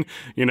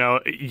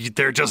 1.09.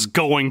 They're just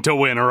going to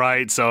win,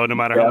 right? So no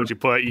matter how much you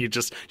put,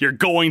 you're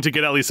going to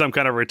get at least some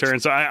kind of return.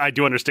 So I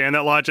do understand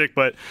that logic,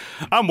 but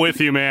I'm with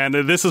you, man.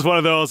 This is one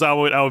of those I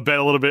would bet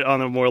a little bit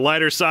on the more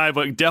lighter side,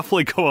 but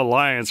definitely go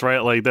Alliance, right?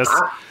 Like this.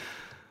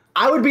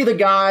 I would be the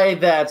guy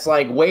that's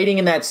like waiting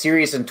in that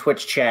series in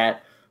Twitch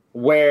chat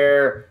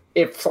where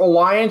if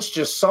Alliance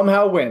just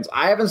somehow wins,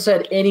 I haven't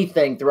said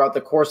anything throughout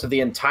the course of the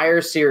entire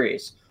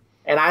series,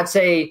 and I'd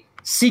say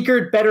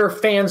Secret better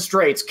fan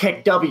straights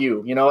kick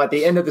W, at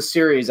the end of the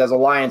series as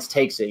Alliance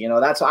takes it.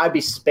 I'd be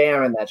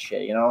spamming that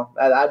shit,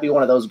 I'd be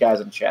one of those guys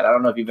in chat. I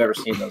don't know if you've ever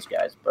seen those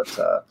guys, but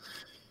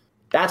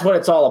that's what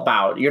it's all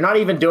about. You're not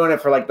even doing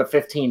it for like the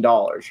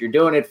 $15. You're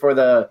doing it for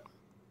the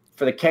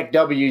kick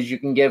W's you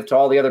can give to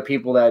all the other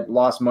people that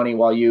lost money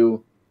while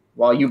you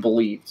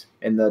believed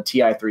in the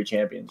TI3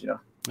 champions,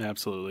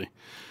 Absolutely.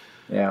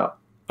 Yeah.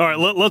 All right,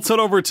 let's head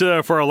over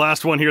for our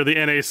last one here, the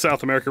NA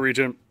South America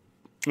region.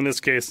 In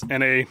this case,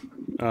 NA,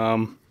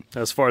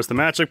 as far as the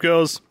matchup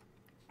goes,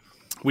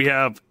 we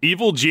have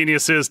Evil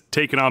Geniuses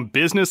taking on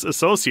Business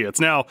Associates.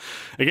 Now,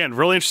 again,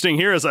 really interesting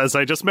here, as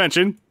I just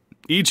mentioned,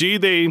 EG,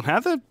 they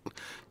have a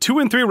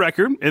 2-3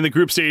 record in the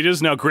group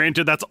stages. Now,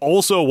 granted, that's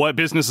also what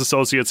Business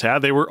Associates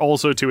had. They were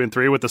also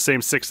 2-3 with the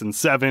same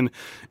 6-7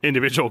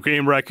 individual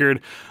game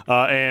record.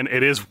 And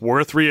it is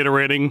worth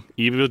reiterating,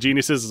 Evil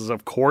Geniuses is,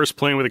 of course,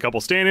 playing with a couple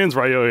stand-ins,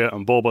 Ryoya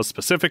and Bulba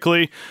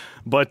specifically.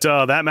 But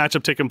that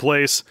matchup taking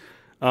place,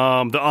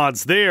 the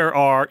odds there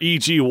are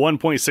EG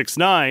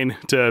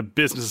 1.69 to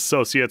Business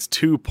Associates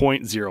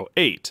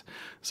 2.08.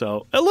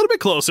 So a little bit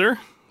closer.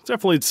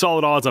 Definitely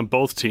solid odds on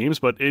both teams,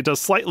 but it does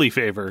slightly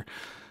favor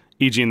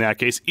EG in that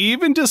case,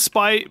 even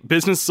despite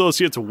Business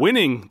Associates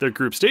winning their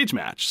group stage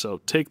match. So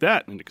take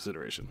that into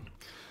consideration.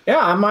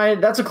 Yeah,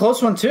 that's a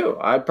close one too.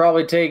 I'd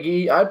probably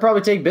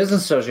take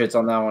Business Associates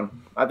on that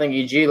one. I think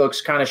EG looks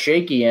kind of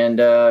shaky,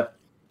 and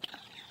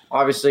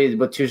obviously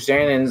with 2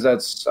 stand-ins,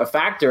 that's a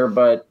factor.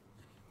 But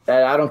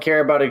I don't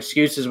care about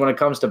excuses when it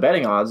comes to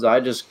betting odds. I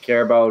just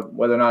care about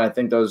whether or not I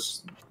think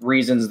those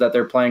reasons that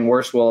they're playing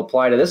worse will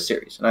apply to this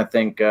series. And I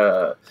think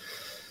Ryoya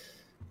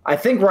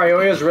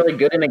is really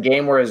good in a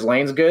game where his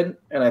lane's good,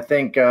 and I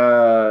think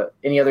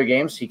any other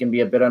games he can be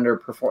a bit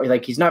underperforming.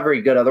 Like, he's not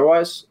very good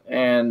otherwise.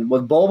 And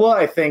with Bulba,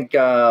 I think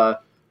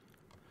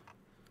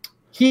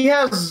he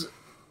has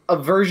a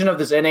version of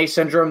this NA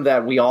syndrome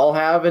that we all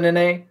have in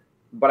NA,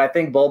 but I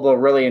think Bulba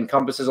really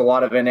encompasses a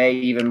lot of NA,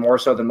 even more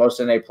so than most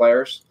NA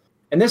players.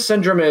 And this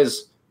syndrome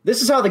is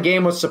how the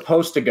game was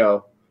supposed to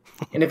go.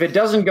 And if it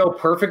doesn't go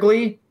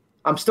perfectly,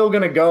 I'm still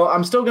going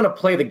to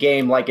play the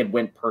game like it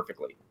went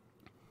perfectly.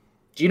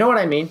 Do you know what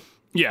I mean?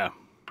 Yeah.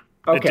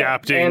 Okay.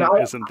 Adapting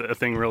isn't a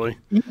thing, really.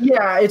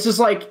 Yeah, it's just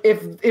like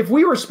if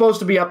we were supposed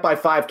to be up by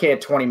 5K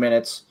at 20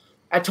 minutes,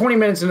 at 20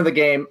 minutes into the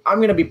game, I'm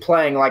going to be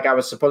playing like I'm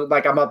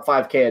up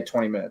 5K at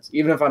 20 minutes,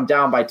 even if I'm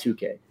down by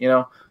 2K,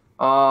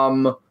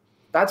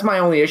 That's my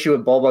only issue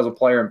with Bulba as a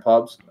player in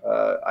pubs.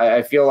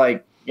 I feel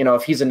like,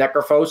 if he's a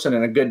Necrophos and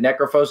in a good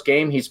Necrophos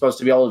game, he's supposed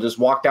to be able to just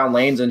walk down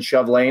lanes and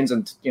shove lanes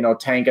and,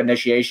 tank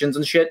initiations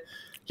and shit.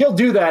 He'll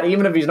do that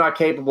even if he's not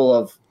capable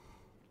of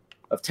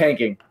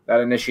tanking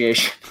that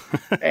initiation.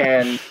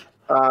 And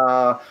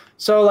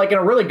so, like, in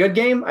a really good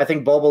game, I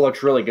think Bulba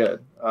looks really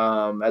good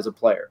as a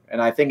player.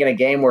 And I think in a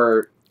game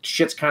where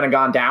shit's kind of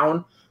gone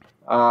down,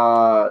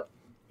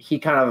 he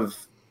kind of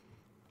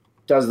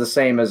does the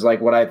same as,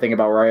 like, what I think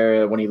about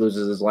Ryoya when he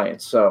loses his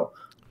lanes. So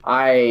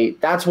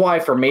that's why,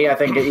 for me, I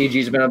think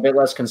EG's been a bit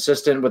less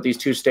consistent with these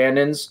 2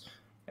 stand-ins.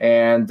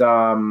 And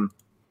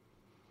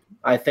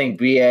I think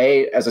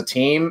BA as a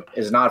team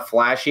is not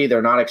flashy.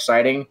 They're not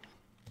exciting,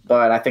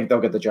 but I think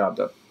they'll get the job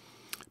done.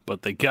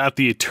 But they got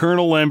the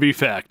eternal envy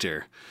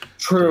factor.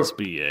 True. That's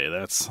BA.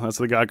 That's what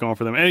they got going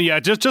for them. And yeah,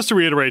 just to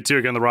reiterate too,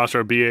 again, the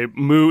roster of BA,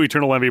 Moo,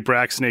 Eternal Envy,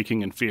 Brax,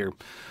 Snaking, and Fear.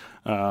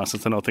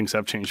 Since I know things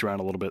have changed around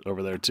a little bit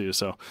over there too.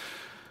 So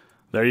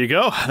there you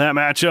go. That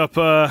matchup.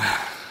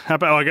 How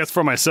about, I guess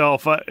for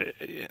myself,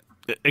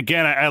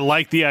 again, I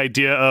like the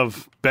idea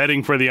of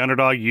betting for the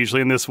underdog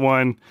usually in this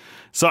one.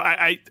 So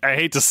I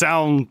hate to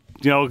sound,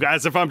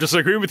 as if I'm just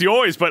agreeing with you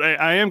always, but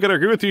I am going to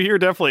agree with you here.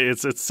 Definitely.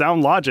 It's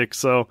sound logic.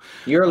 So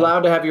you're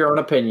allowed to have your own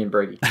opinion,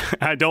 Brady.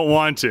 I don't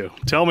want to.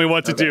 Tell me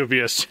what to do,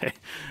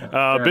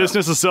 BSJ.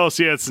 Business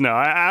associates, no.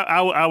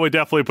 I would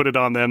definitely put it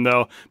on them,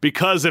 though,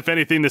 because if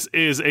anything, this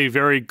is a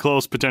very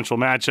close potential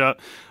matchup,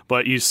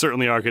 but you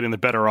certainly are getting the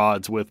better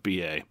odds with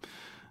BA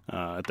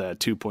at that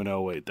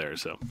 2.08 there.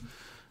 So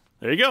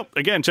there you go.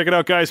 Again, check it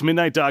out, guys.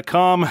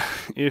 Midnight.com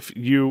if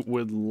you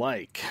would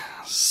like.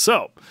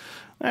 So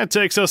that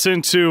takes us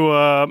into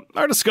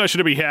our discussion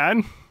to be had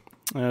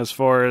as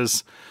far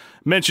as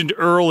mentioned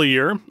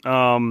earlier.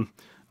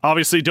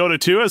 Obviously, Dota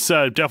 2 has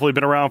definitely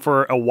been around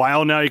for a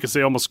while now. You could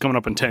say almost coming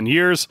up in 10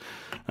 years.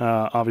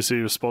 Obviously,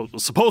 it was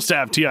supposed to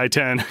have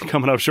TI-10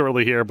 coming up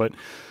shortly here, but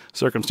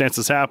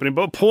circumstances happening.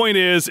 But point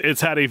is,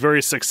 it's had a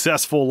very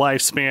successful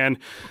lifespan,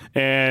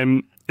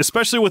 and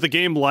especially with a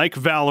game like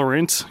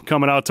Valorant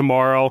coming out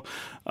tomorrow,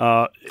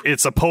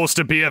 it's supposed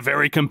to be a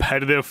very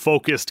competitive,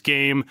 focused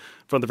game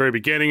from the very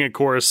beginning. Of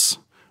course,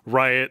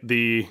 Riot,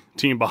 the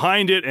team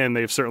behind it, and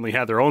they've certainly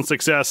had their own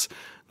success.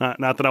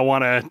 Not that I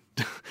want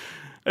to...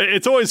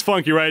 It's always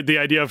funky, right? The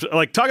idea of,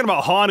 like, talking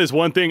about Han is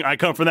one thing. I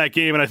come from that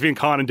game, and I think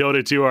Han and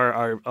Dota 2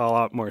 are a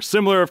lot more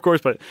similar, of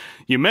course, but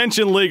you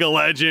mention League of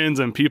Legends,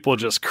 and people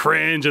just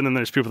cringe, and then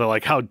there's people that are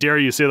like, how dare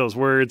you say those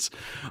words?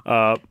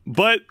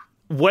 But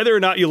whether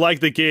or not you like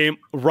the game,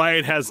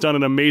 Riot has done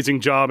an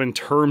amazing job in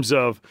terms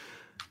of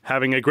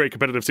having a great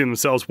competitive scene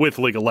themselves with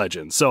League of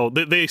Legends. So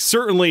they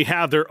certainly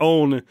have their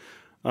own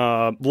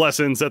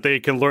lessons that they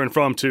can learn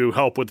from to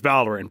help with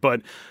Valorant.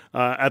 But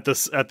at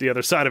the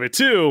other side of it,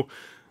 too,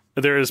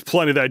 there is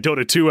plenty that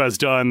Dota 2 has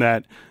done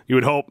that you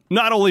would hope,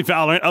 not only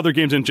Valorant, other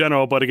games in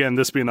general, but again,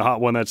 this being the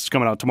hot one that's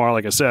coming out tomorrow,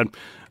 like I said,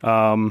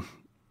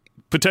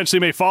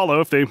 potentially may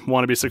follow if they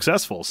want to be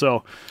successful.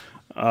 So,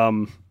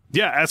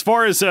 yeah, as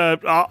far as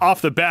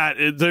off the bat,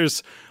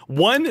 there's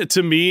one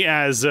to me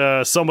as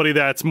somebody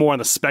that's more on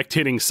the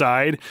spectating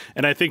side,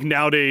 and I think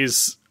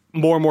nowadays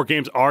more and more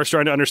games are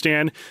starting to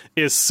understand,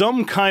 is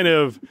some kind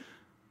of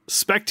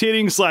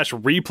spectating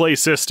 / replay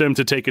system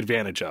to take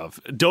advantage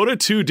of. Dota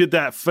 2 did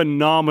that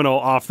phenomenal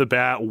off the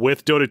bat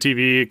with Dota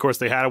TV. Of course,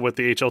 they had it with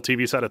the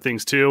HLTV side of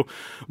things too,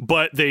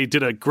 but they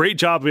did a great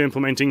job of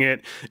implementing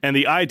it. And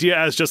the idea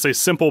as just a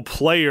simple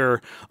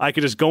player, I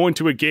could just go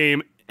into a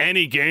game,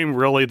 any game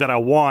really that I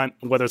want,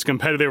 whether it's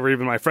competitive or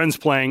even my friends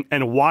playing,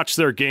 and watch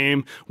their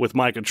game with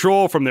my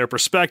control from their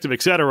perspective,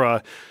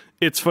 etc.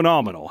 It's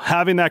phenomenal.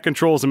 Having that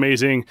control is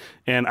amazing,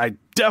 and I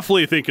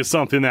definitely think it's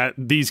something that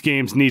these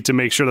games need to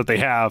make sure that they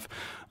have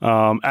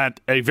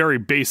at a very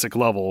basic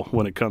level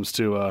when it comes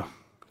to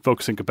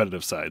focusing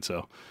competitive side.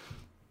 So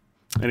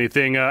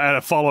anything add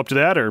a follow-up to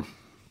that? Or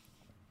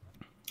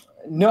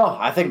No,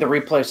 I think the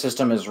replay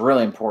system is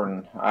really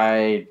important.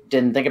 I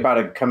didn't think about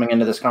it coming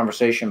into this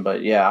conversation,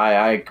 but yeah,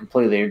 I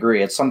completely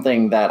agree. It's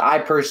something that I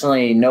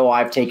personally know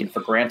I've taken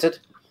for granted.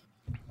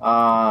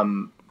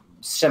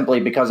 Simply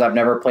because I've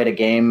never played a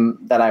game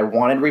that I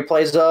wanted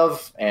replays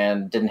of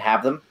and didn't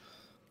have them.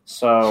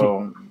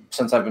 So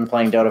since I've been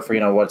playing Dota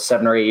for,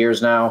 7 or 8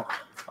 years now,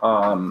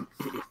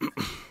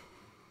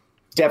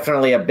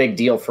 definitely a big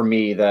deal for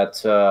me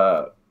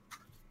that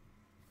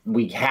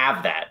we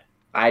have that.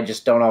 I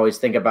just don't always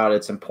think about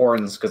its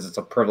importance because it's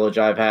a privilege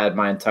I've had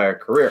my entire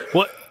career.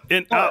 Well,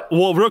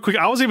 real quick,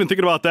 I was even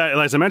thinking about that.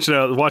 As I mentioned,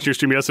 I was watching your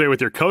stream yesterday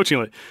with your coaching.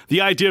 Like,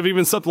 the idea of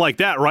even something like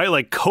that, right?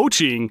 Like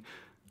coaching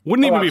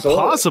wouldn't even be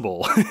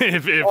possible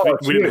if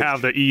we didn't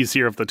have the ease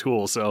here of the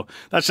tool. So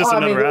that's just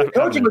another.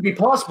 Coaching would be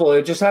possible.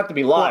 It just have to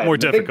be live. A lot more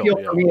difficult. The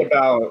big deal for me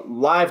about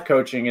live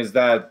coaching is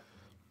that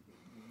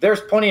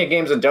there's plenty of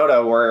games in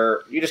Dota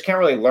where you just can't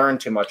really learn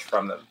too much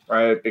from them,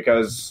 right?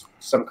 Because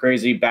some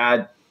crazy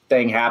bad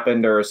thing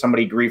happened or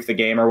somebody griefed the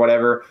game or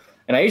whatever.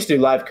 And I used to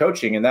do live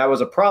coaching, and that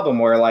was a problem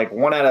where like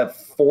 1 out of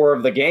 4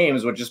 of the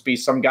games would just be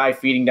some guy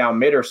feeding down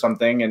mid or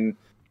something, and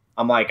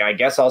I'm like, I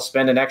guess I'll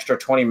spend an extra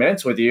 20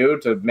 minutes with you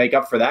to make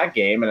up for that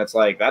game. And it's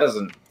like, that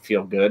doesn't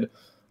feel good.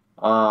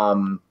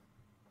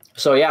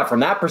 So yeah, from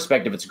that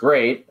perspective, it's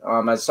great.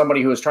 As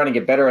somebody who was trying to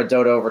get better at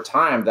Dota over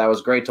time, that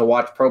was great to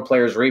watch pro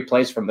players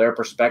replays from their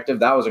perspective.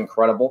 That was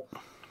incredible.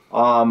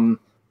 I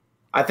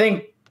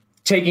think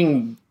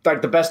taking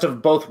like the best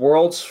of both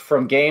worlds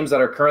from games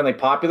that are currently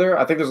popular,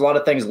 I think there's a lot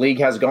of things League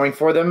has going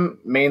for them,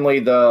 mainly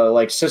the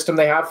like system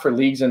they have for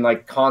leagues and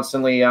like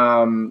constantly,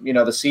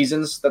 the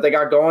seasons that they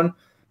got going.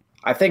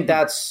 I think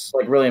that's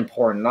like really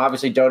important.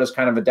 Obviously, Dota's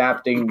kind of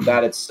adapting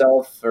that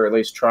itself, or at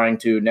least trying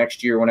to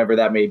next year, whenever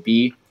that may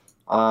be.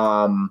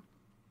 But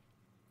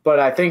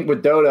I think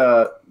with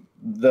Dota,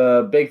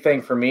 the big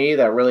thing for me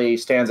that really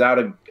stands out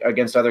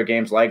against other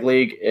games like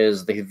League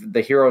is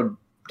the hero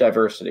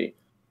diversity.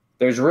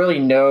 There's really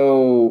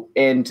no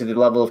end to the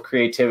level of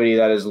creativity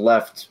that is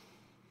left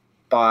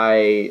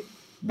by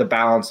the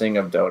balancing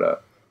of Dota.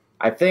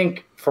 I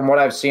think from what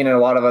I've seen in a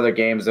lot of other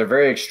games, they're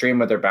very extreme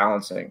with their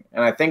balancing.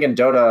 And I think in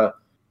Dota,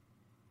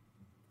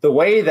 the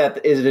way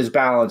that it is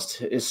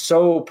balanced is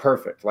so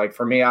perfect. Like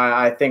for me,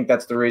 I think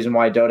that's the reason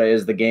why Dota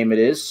is the game it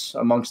is,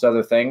 amongst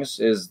other things,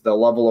 is the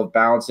level of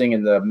balancing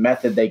and the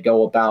method they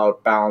go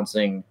about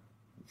balancing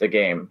the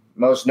game.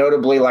 Most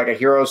notably, like a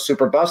hero's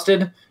super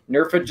busted,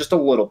 nerf it just a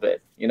little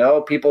bit. You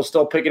know, people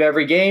still pick it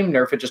every game,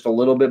 nerf it just a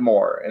little bit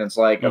more. And it's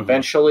like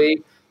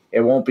eventually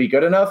it won't be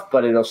good enough,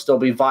 but it'll still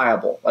be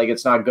viable. Like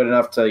it's not good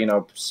enough to, you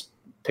know,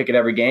 pick it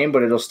every game,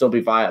 but it'll still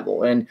be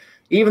viable. And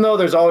even though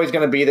there's always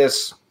going to be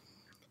this,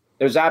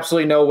 there's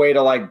absolutely no way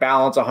to like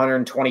balance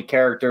 120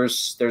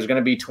 characters. There's going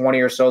to be 20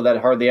 or so that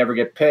hardly ever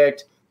get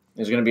picked.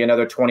 There's going to be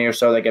another 20 or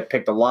so that get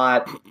picked a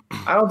lot.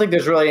 I don't think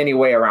there's really any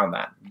way around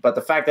that. But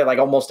the fact that like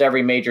almost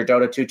every major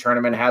Dota 2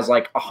 tournament has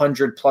like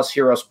 100 plus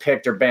heroes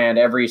picked or banned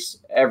every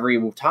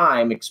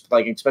time,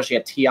 like especially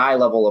at TI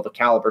level of a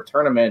caliber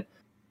tournament,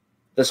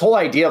 this whole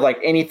idea of like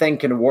anything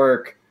can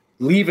work,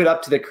 leave it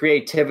up to the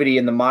creativity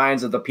in the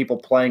minds of the people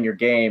playing your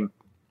game.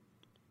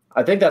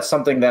 I think that's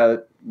something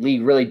that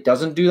League really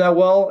doesn't do that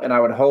well, and I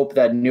would hope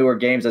that newer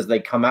games as they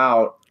come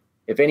out,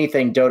 if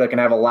anything, Dota can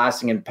have a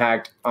lasting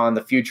impact on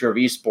the future of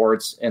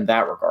esports in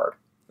that regard.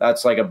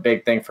 That's like a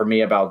big thing for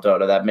me about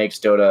Dota that makes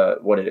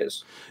Dota what it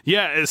is.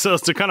 Yeah, so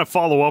to kind of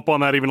follow up on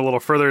that even a little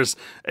further,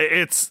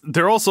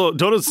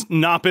 Dota's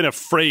not been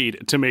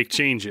afraid to make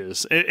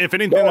changes. If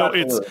anything, though,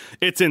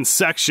 it's in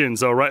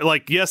sections, though, right?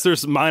 Like, yes,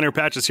 there's minor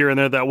patches here and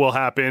there that will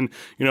happen,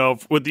 you know,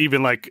 with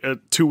even like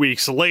 2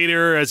 weeks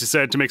later, as you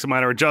said, to make some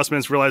minor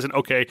adjustments, realizing,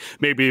 okay,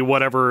 maybe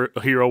whatever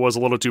hero was a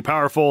little too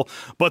powerful.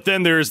 But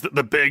then there's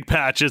the big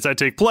patches that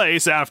take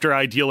place after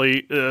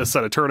ideally a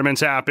set of tournaments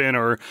happen,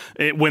 or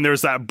when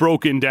there's that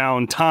broken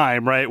down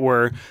time, right,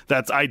 where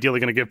that's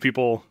ideally going to give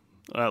people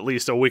at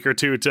least a week or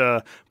two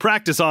to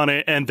practice on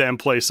it and then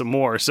play some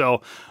more.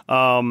 So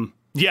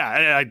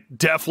yeah, I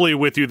definitely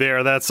with you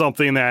there. That's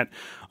something that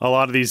a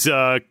lot of these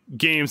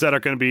games that are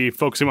going to be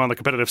focusing on the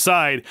competitive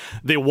side,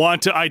 they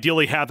want to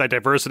ideally have that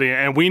diversity.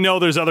 And we know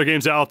there's other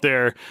games out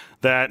there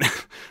that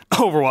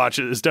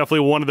Overwatch is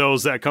definitely one of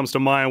those that comes to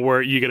mind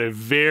where you get a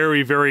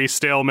very, very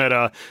stale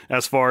meta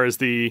as far as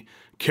the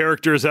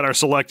characters that are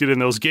selected in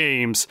those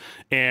games,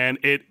 and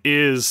it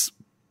is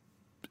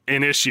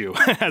an issue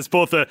as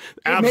both a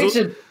it makes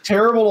it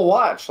terrible to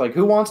watch. Like,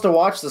 who wants to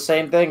watch the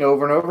same thing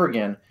over and over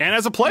again? And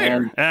as a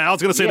player, and I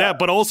was going to say that,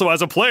 but also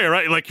as a player,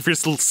 right? Like, if you're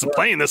still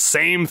playing the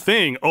same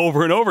thing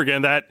over and over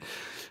again, that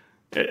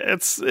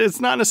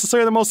it's not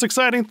necessarily the most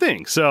exciting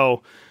thing.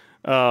 So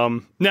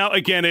now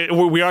again,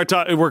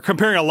 we're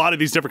comparing a lot of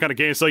these different kind of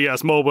games. So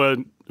yes,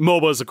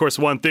 MOBA is of course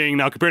one thing.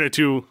 Now comparing it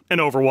to an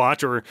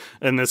Overwatch, or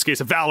in this case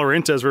a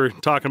Valorant, as we're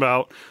talking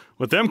about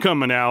with them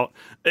coming out,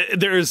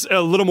 there's a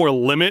little more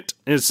limit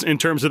in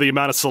terms of the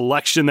amount of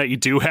selection that you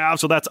do have.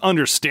 So that's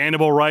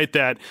understandable, right?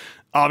 That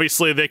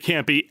obviously they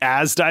can't be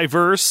as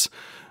diverse,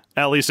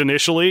 at least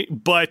initially,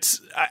 but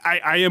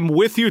I am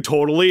with you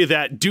totally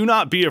that do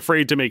not be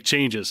afraid to make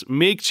changes.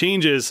 Make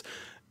changes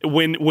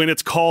when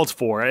it's called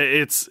for.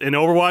 It's in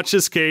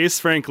Overwatch's case,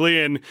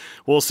 frankly, and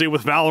we'll see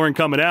with Valorant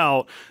coming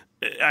out.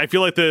 I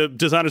feel like the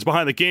designers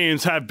behind the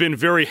games have been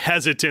very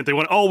hesitant. They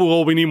went, oh,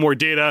 well, we need more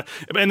data.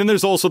 And then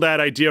there's also that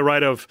idea,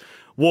 right, of,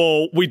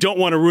 well, we don't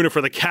want to ruin it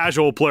for the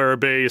casual player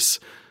base,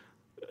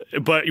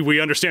 but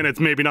we understand it's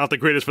maybe not the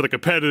greatest for the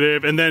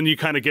competitive. And then you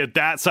kind of get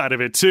that side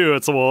of it too.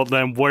 It's, well,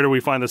 then where do we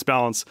find this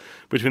balance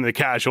between the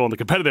casual and the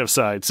competitive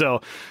side?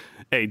 So,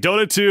 hey,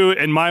 Dota 2,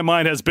 in my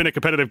mind, has been a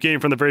competitive game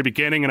from the very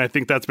beginning, and I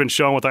think that's been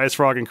shown with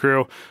IceFrog and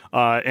crew.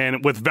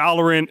 And with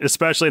Valorant,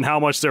 especially in how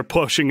much they're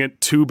pushing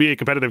it to be a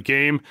competitive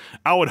game,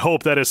 I would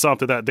hope that is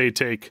something that they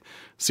take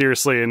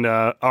seriously and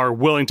are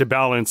willing to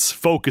balance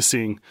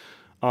focusing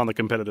on the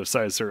competitive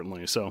side,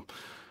 certainly. So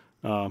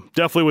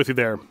definitely with you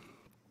there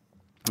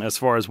as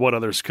far as what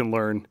others can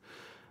learn.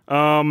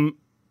 I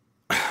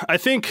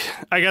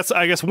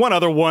guess one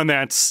other one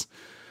that's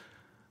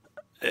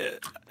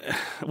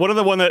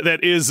that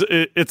is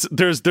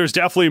there's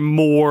definitely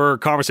more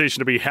conversation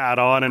to be had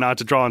on, and not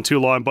to draw on too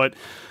long, but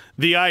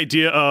the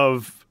idea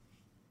of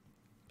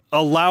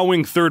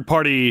allowing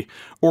third-party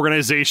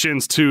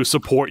organizations to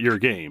support your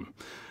game.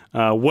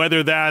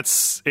 Whether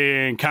that's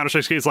in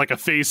Counter-Strike's case like a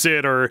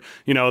Faceit, or,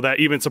 you know, that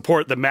even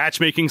support the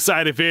matchmaking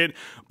side of it,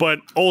 but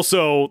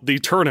also the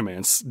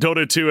tournaments.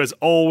 Dota 2 has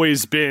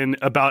always been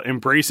about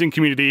embracing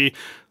community.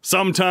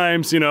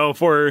 Sometimes, you know,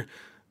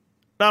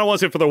 I don't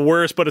want to say for the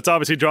worst, but it's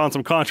obviously drawn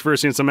some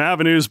controversy in some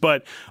avenues.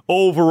 But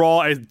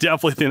overall, I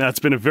definitely think that's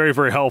been very,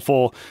 very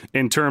helpful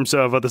in terms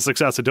of the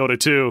success of Dota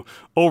 2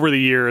 over the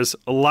years,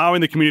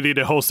 allowing the community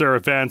to host their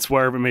events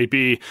wherever it may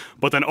be,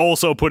 but then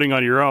also putting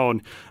on your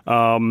own.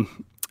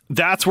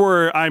 that's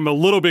where I'm a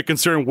little bit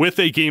concerned with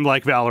a game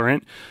like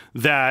Valorant,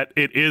 that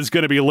it is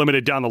going to be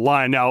limited down the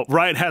line. Now,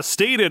 Riot has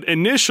stated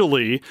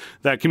initially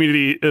that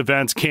community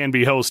events can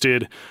be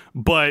hosted,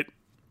 but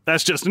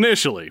that's just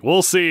initially.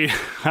 We'll see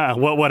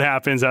what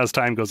happens as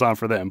time goes on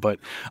for them. But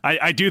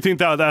I do think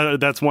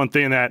that's one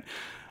thing that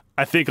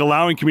I think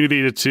allowing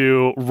community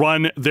to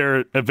run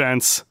their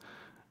events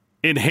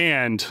in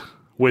hand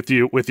with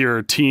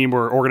your team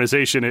or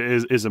organization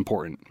is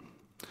important.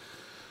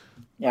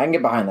 Yeah, I can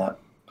get behind that.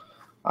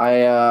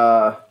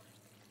 I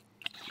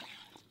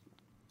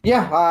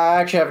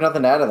actually have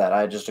nothing to add to that.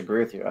 I just agree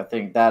with you. I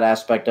think that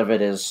aspect of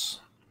it is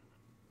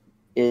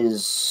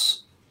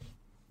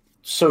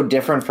so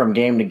different from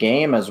game to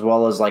game, as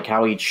well as like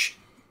how each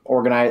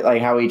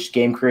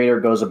game creator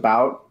goes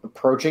about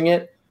approaching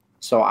it.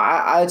 So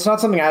it's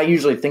not something I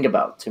usually think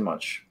about too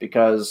much,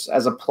 because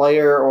as a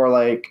player or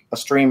like a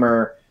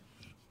streamer,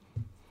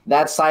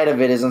 that side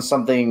of it isn't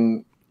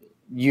something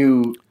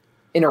you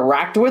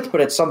interact with, but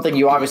it's something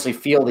you obviously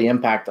feel the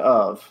impact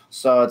of.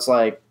 So it's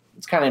like,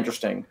 it's kind of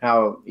interesting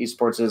how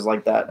esports is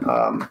like that.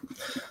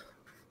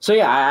 So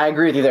yeah, I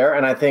agree with you there.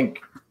 And I think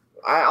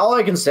all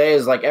I can say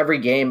is like every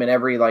game and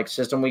every like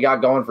system we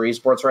got going for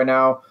esports right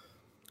now,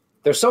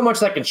 there's so much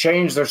that can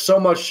change. There's so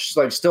much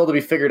like still to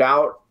be figured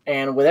out.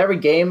 And with every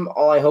game,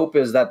 all I hope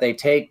is that they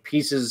take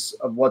pieces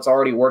of what's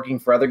already working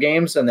for other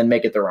games and then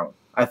make it their own.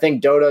 I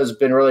think Dota has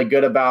been really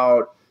good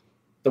about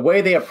the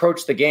way they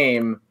approach the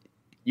game.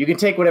 You can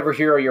take whatever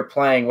hero you're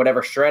playing,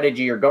 whatever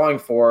strategy you're going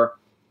for,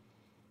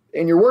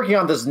 and you're working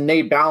on this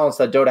innate balance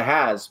that Dota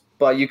has,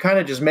 but you kind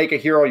of just make a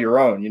hero your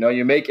own. You know,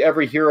 you make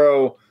every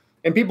hero,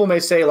 and people may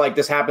say like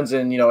this happens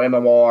in,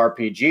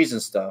 MMORPGs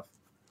and stuff,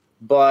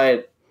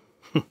 but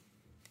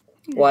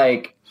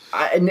like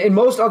in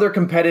most other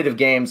competitive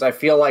games, I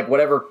feel like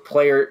whatever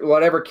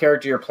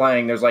character you're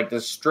playing, there's like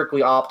this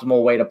strictly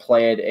optimal way to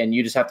play it, and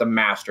you just have to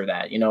master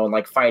that, and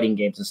like fighting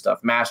games and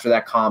stuff, master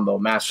that combo,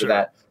 master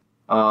that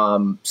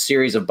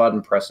series of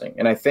button pressing.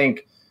 And I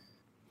think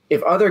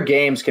if other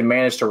games can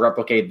manage to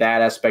replicate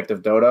that aspect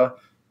of Dota,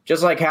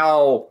 just like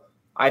how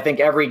I think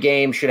every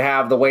game should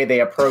have the way they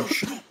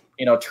approach,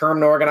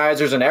 tournament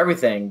organizers and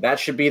everything, that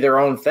should be their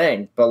own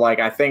thing. But like,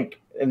 I think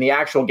in the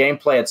actual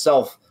gameplay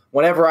itself,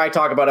 whenever I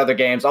talk about other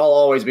games, I'll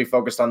always be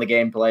focused on the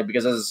gameplay,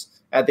 because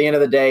at the end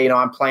of the day,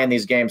 I'm playing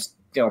these games,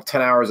 10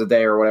 hours a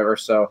day or whatever.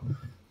 So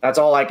that's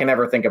all I can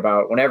ever think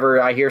about.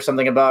 Whenever I hear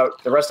something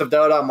about the rest of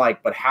Dota, I'm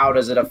like, but how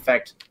does it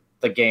affect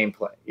the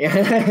gameplay? You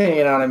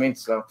know what I mean?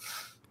 So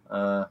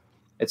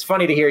it's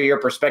funny to hear your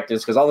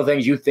perspectives, because all the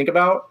things you think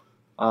about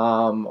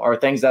are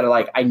things that are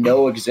like I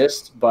know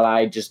exist,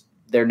 but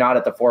they're not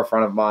at the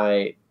forefront of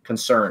my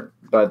concern,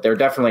 but they're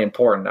definitely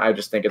important. I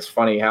just think it's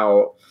funny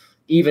how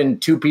even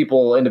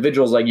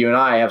individuals like you and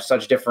I have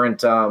such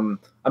different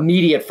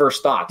immediate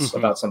first thoughts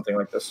about something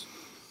like this.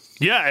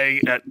 Yeah,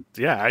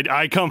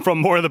 I come from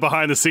more of the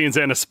behind the scenes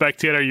and a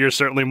spectator. You're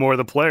certainly more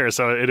the player,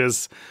 so it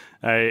is.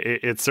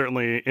 It's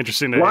certainly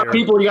interesting to hear. A lot of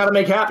people you got to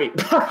make happy.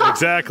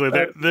 Exactly,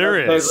 there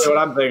is. That's basically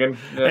what I'm thinking.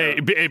 Yeah.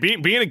 Hey,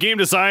 being a game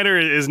designer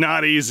is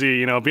not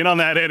easy. Being on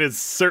that end is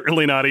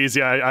certainly not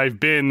easy. I've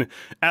been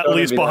at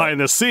least behind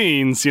the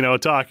scenes.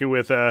 Talking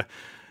with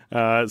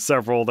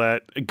several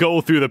that go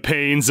through the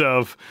pains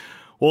of,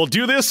 well,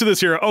 do this to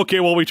this hero.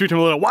 Okay, well, we tweaked him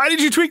a little. Why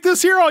did you tweak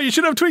this hero? You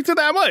should have tweaked it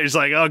that much. It's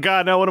like, oh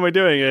God, no, what am I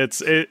doing?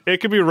 It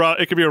could be rough.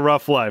 It could be a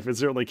rough life. It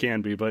certainly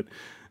can be, but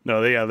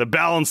no, the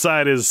balance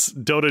side is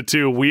Dota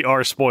 2. We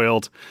are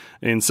spoiled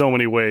in so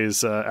many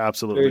ways.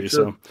 Absolutely.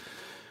 So,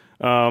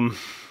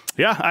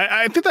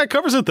 I think that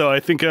covers it, though. I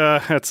think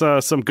that's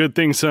some good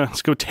things.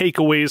 Let's go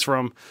takeaways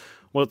from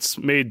what's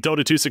made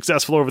Dota 2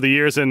 successful over the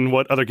years and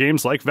what other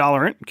games like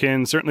Valorant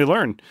can certainly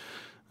learn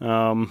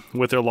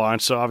with their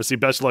launch. So obviously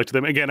best of luck to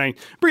them. Again, I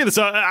bring this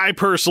up. I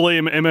personally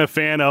am a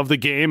fan of the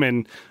game,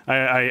 and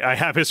I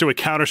have history with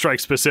Counter-Strike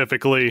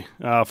specifically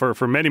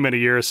for many, many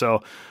years.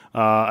 So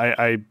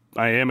I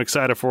am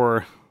excited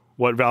for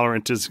what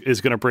Valorant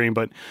is going to bring,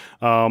 but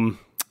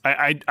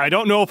I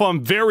don't know if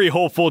I'm very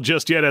hopeful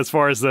just yet as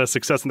far as the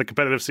success in the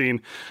competitive scene,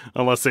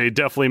 unless they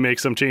definitely make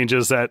some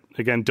changes that,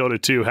 again,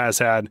 Dota 2 has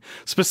had.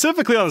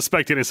 Specifically on the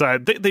spectating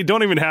side, they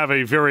don't even have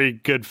a very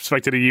good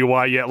spectator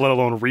UI yet, let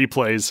alone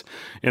replays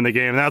in the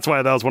game. And that's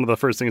why that was one of the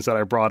first things that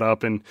I brought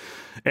up. And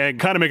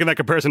kind of making that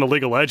comparison to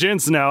League of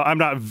Legends. Now, I'm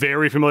not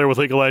very familiar with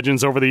League of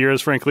Legends over the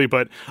years, frankly,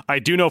 but I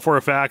do know for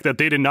a fact that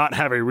they did not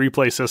have a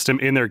replay system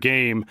in their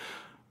game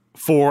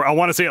for, I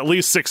want to say, at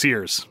least 6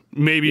 years,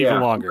 maybe even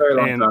longer.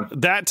 And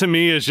that to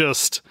me is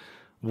just,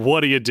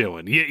 what are you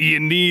doing? You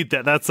need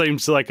that. That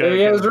seems like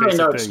there's really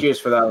no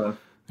excuse for that one.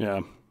 Yeah.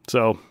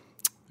 So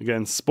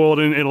again, spoiled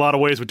in a lot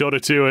of ways with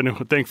Dota 2,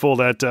 and thankful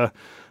that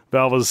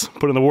Valve is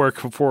putting the work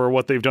for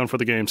what they've done for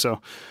the game.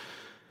 So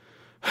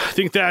I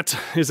think that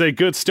is a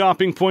good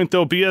stopping point,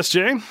 though.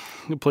 BSJ,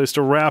 good place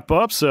to wrap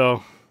up.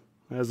 So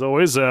as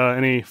always,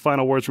 any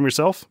final words from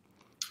yourself?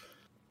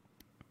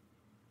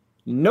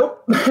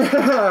 Nope.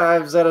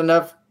 I've said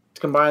enough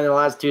to combine in the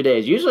last 2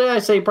 days. Usually I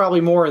say probably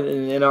more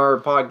in our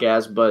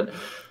podcast, but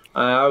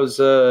I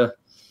was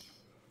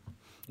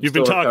You've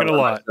been talking a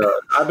lot.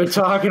 I've been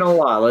talking a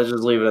lot. Let's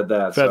just leave it at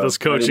that. Those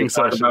coaching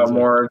sessions. Talk about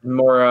more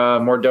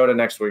Dota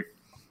next week.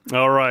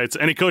 All right. So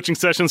any coaching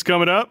sessions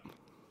coming up?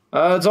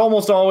 It's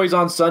almost always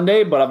on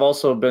Sunday, but I've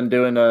also been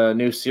doing a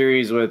new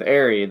series with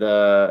Ari,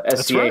 the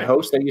SCA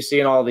host that you see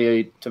in all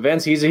the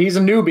events. He's a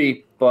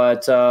newbie,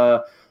 but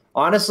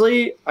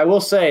honestly, I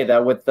will say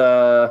that with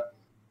the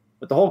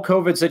whole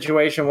COVID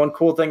situation, one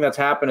cool thing that's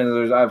happened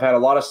is I've had a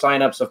lot of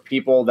signups of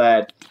people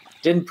that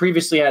didn't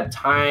previously had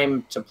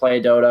time to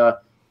play Dota,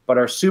 but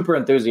are super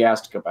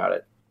enthusiastic about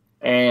it.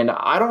 And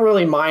I don't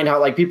really mind how,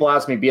 like, people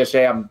ask me,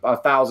 BSJ, I'm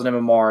 1,000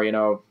 MMR, you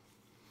know,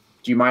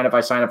 do you mind if I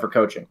sign up for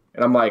coaching?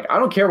 And I'm like, I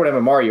don't care what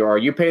MMR you are.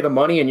 You pay the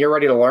money and you're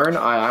ready to learn.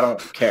 I don't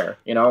care.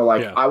 You know,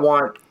 like, I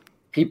want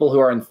people who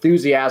are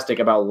enthusiastic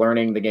about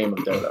learning the game of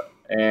Dota.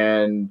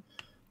 And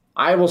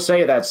I will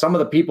say that some of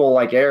the people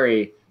like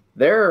Ari,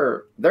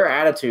 their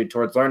attitude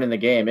towards learning the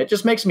game, it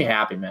just makes me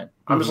happy, man.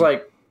 I'm just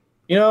like,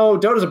 you know,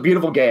 Dota's a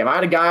beautiful game. I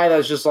had a guy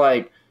that's just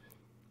like,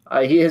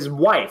 his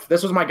wife,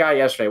 this was my guy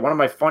yesterday, one of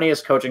my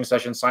funniest coaching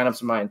session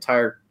signups in my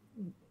entire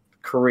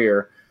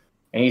career.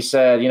 And he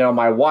said, you know,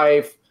 my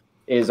wife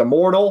is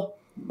immortal.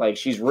 Like,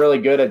 she's really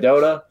good at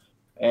Dota.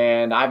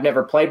 And I've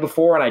never played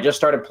before. And I just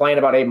started playing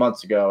about 8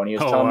 months ago. And he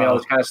was telling me all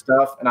this kind of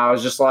stuff. And I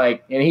was just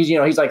like, and he's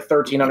like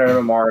 1,300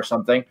 MMR or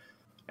something.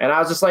 And I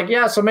was just like,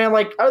 yeah, so man,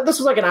 like, this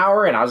was like an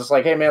hour in. I was just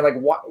like, hey man, like,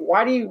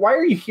 why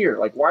are you here?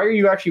 Like, why are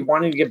you actually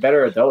wanting to get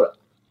better at Dota?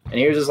 And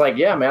he was just like,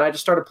 yeah, man, I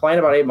just started playing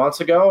about 8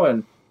 months ago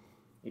and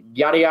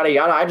yada, yada,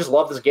 yada. I just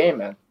love this game,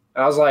 man.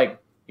 And I was like,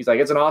 he's like,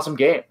 it's an awesome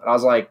game. And I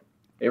was like,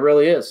 it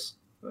really is.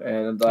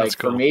 And like,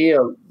 cool. For me,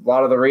 a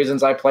lot of the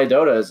reasons I play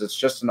Dota is it's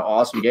just an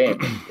awesome game.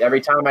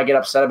 Every time I get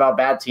upset about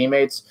bad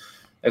teammates,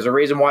 there's a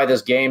reason why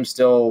this game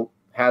still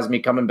has me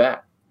coming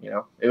back. You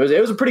know, it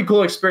was a pretty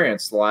cool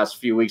experience the last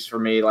few weeks for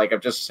me. Like,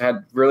 I've just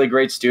had really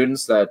great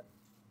students that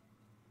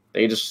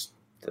they just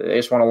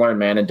want to learn,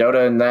 man. And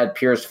Dota in that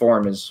purest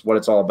form is what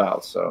it's all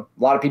about. So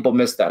a lot of people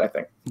miss that, I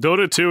think.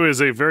 Dota 2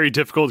 is a very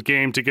difficult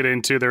game to get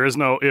into. There is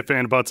no ifs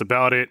and buts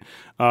about it.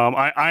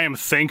 I am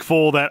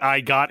thankful that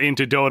I got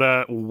into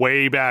Dota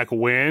way back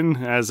when,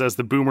 as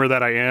the boomer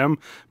that I am,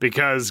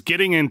 because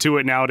getting into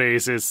it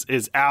nowadays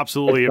is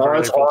absolutely a very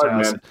difficult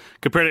task.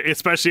 Compared to,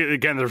 especially,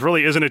 again, there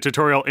really isn't a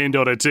tutorial in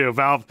Dota 2.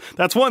 Valve,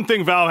 that's one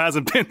thing Valve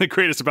hasn't been the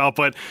greatest about,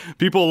 but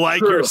people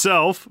like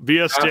yourself,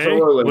 BSJ,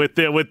 absolutely.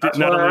 That's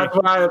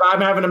why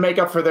I'm having to make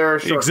up for their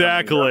shortcomings.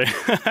 Exactly.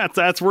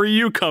 That's where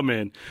you come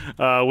in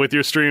with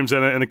your streams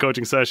and the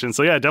coaching session.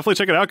 So yeah, definitely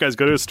check it out, guys.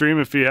 Go to his stream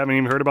if you haven't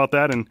even heard about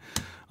that. And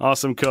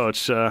awesome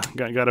coach.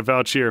 Got a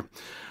vouch here.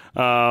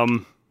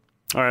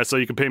 All right, so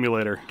you can pay me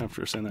later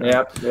after saying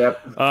that.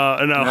 Yep.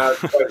 No, not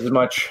quite as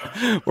much.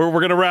 We're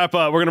gonna wrap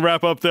up. We're gonna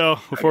wrap up though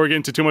before we get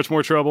into too much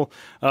more trouble.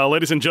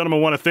 Ladies and gentlemen,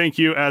 I want to thank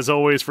you as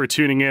always for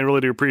tuning in. Really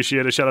do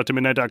appreciate it. Shout out to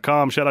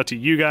Midnight.com. Shout out to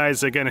you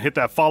guys again. Hit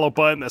that follow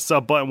button, that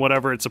sub button,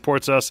 whatever. It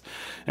supports us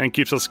and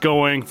keeps us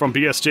going. From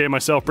BSJ,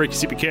 myself,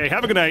 Breaky CPK.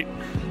 Have a good night.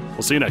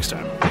 We'll see you next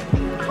time.